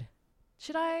should.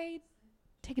 Should I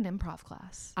take an improv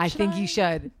class? I think you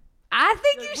should. I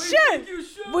think you should.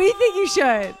 We think you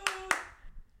should.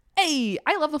 Hey,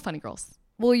 I love the funny girls.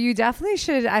 Well, you definitely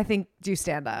should, I think, do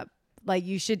stand-up. Like,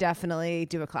 you should definitely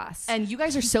do a class. And you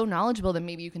guys are so knowledgeable that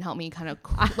maybe you can help me kind of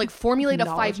like formulate a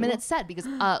 5-minute set because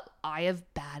I have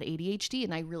bad ADHD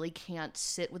and I really can't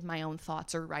sit with my own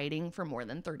thoughts or writing for more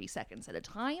than 30 seconds at a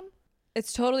time.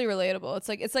 It's totally relatable.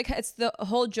 It's the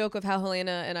whole joke of how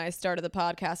Helena and I started the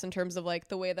podcast in terms of like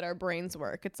the way that our brains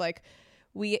work. It's like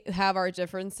we have our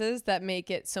differences that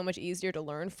make it so much easier to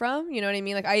learn from. You know what I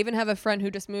mean? Like I even have a friend who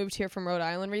just moved here from Rhode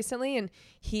Island recently and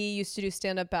he used to do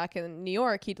stand-up back in New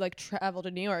York. He'd like travel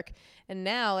to New York. And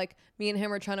now like me and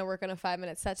him are trying to work on a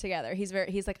 5-minute set together. He's like,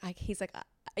 I'm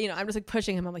just like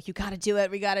pushing him. I'm like, you got to do it.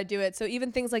 We got to do it. So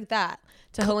even things like that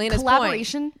to Helena's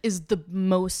collaboration point, is the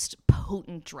most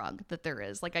potent drug that there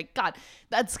is. Like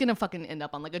that's going to fucking end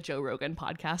up on like a Joe Rogan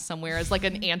podcast somewhere as like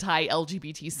an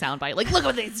anti-LGBT soundbite. Like, look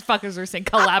what these fuckers are saying.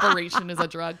 Collaboration is a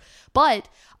drug. But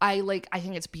I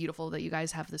think it's beautiful that you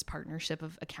guys have this partnership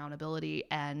of accountability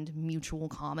and mutual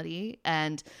comedy.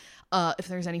 And if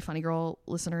there's any funny girl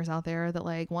listeners out there that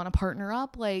like want to partner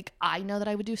up, like I know that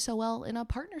I would do so well in a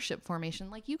partnership formation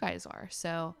like you guys are.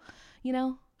 So,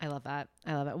 I love that.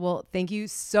 Well, thank you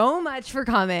so much for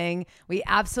coming. We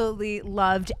absolutely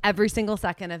loved every single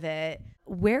second of it.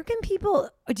 Where can people,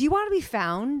 do you want to be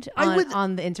found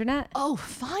on the internet? Oh,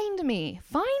 find me.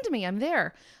 I'm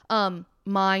there.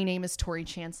 My name is Tori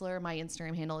Chancellor. My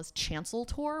Instagram handle is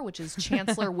Chancellor, which is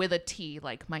Chancellor with a T,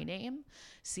 like my name,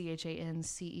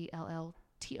 CHANCELLTOR.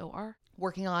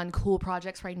 Working on cool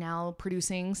projects right now,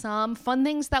 producing some fun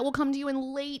things that will come to you in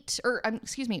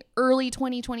early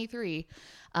 2023.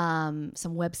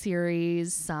 Some web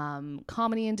series, some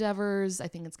comedy endeavors. I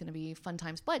think it's going to be fun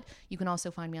times. But you can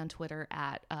also find me on Twitter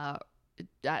at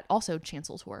also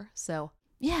Chancellor. So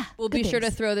yeah, we'll be sure to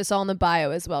throw this all in the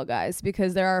bio as well, guys,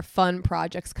 because there are fun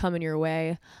projects coming your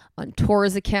way on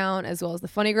Tori's account as well as the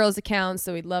Funny Girls account.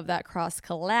 So we'd love that cross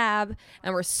collab.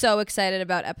 And we're so excited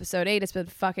about episode 8. It's been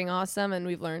fucking awesome. And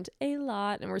we've learned a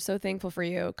lot. And we're so thankful for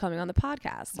you coming on the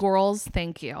podcast. Girls,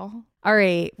 thank you. All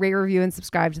right. Rate, review, and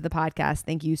subscribe to the podcast.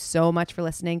 Thank you so much for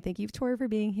listening. Thank you, Tori, for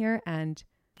being here. And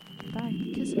bye.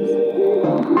 Kisses.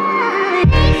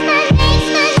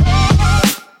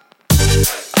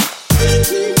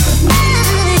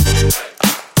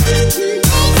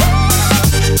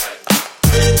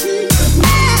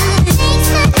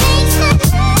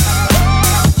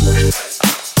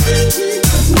 Thank you.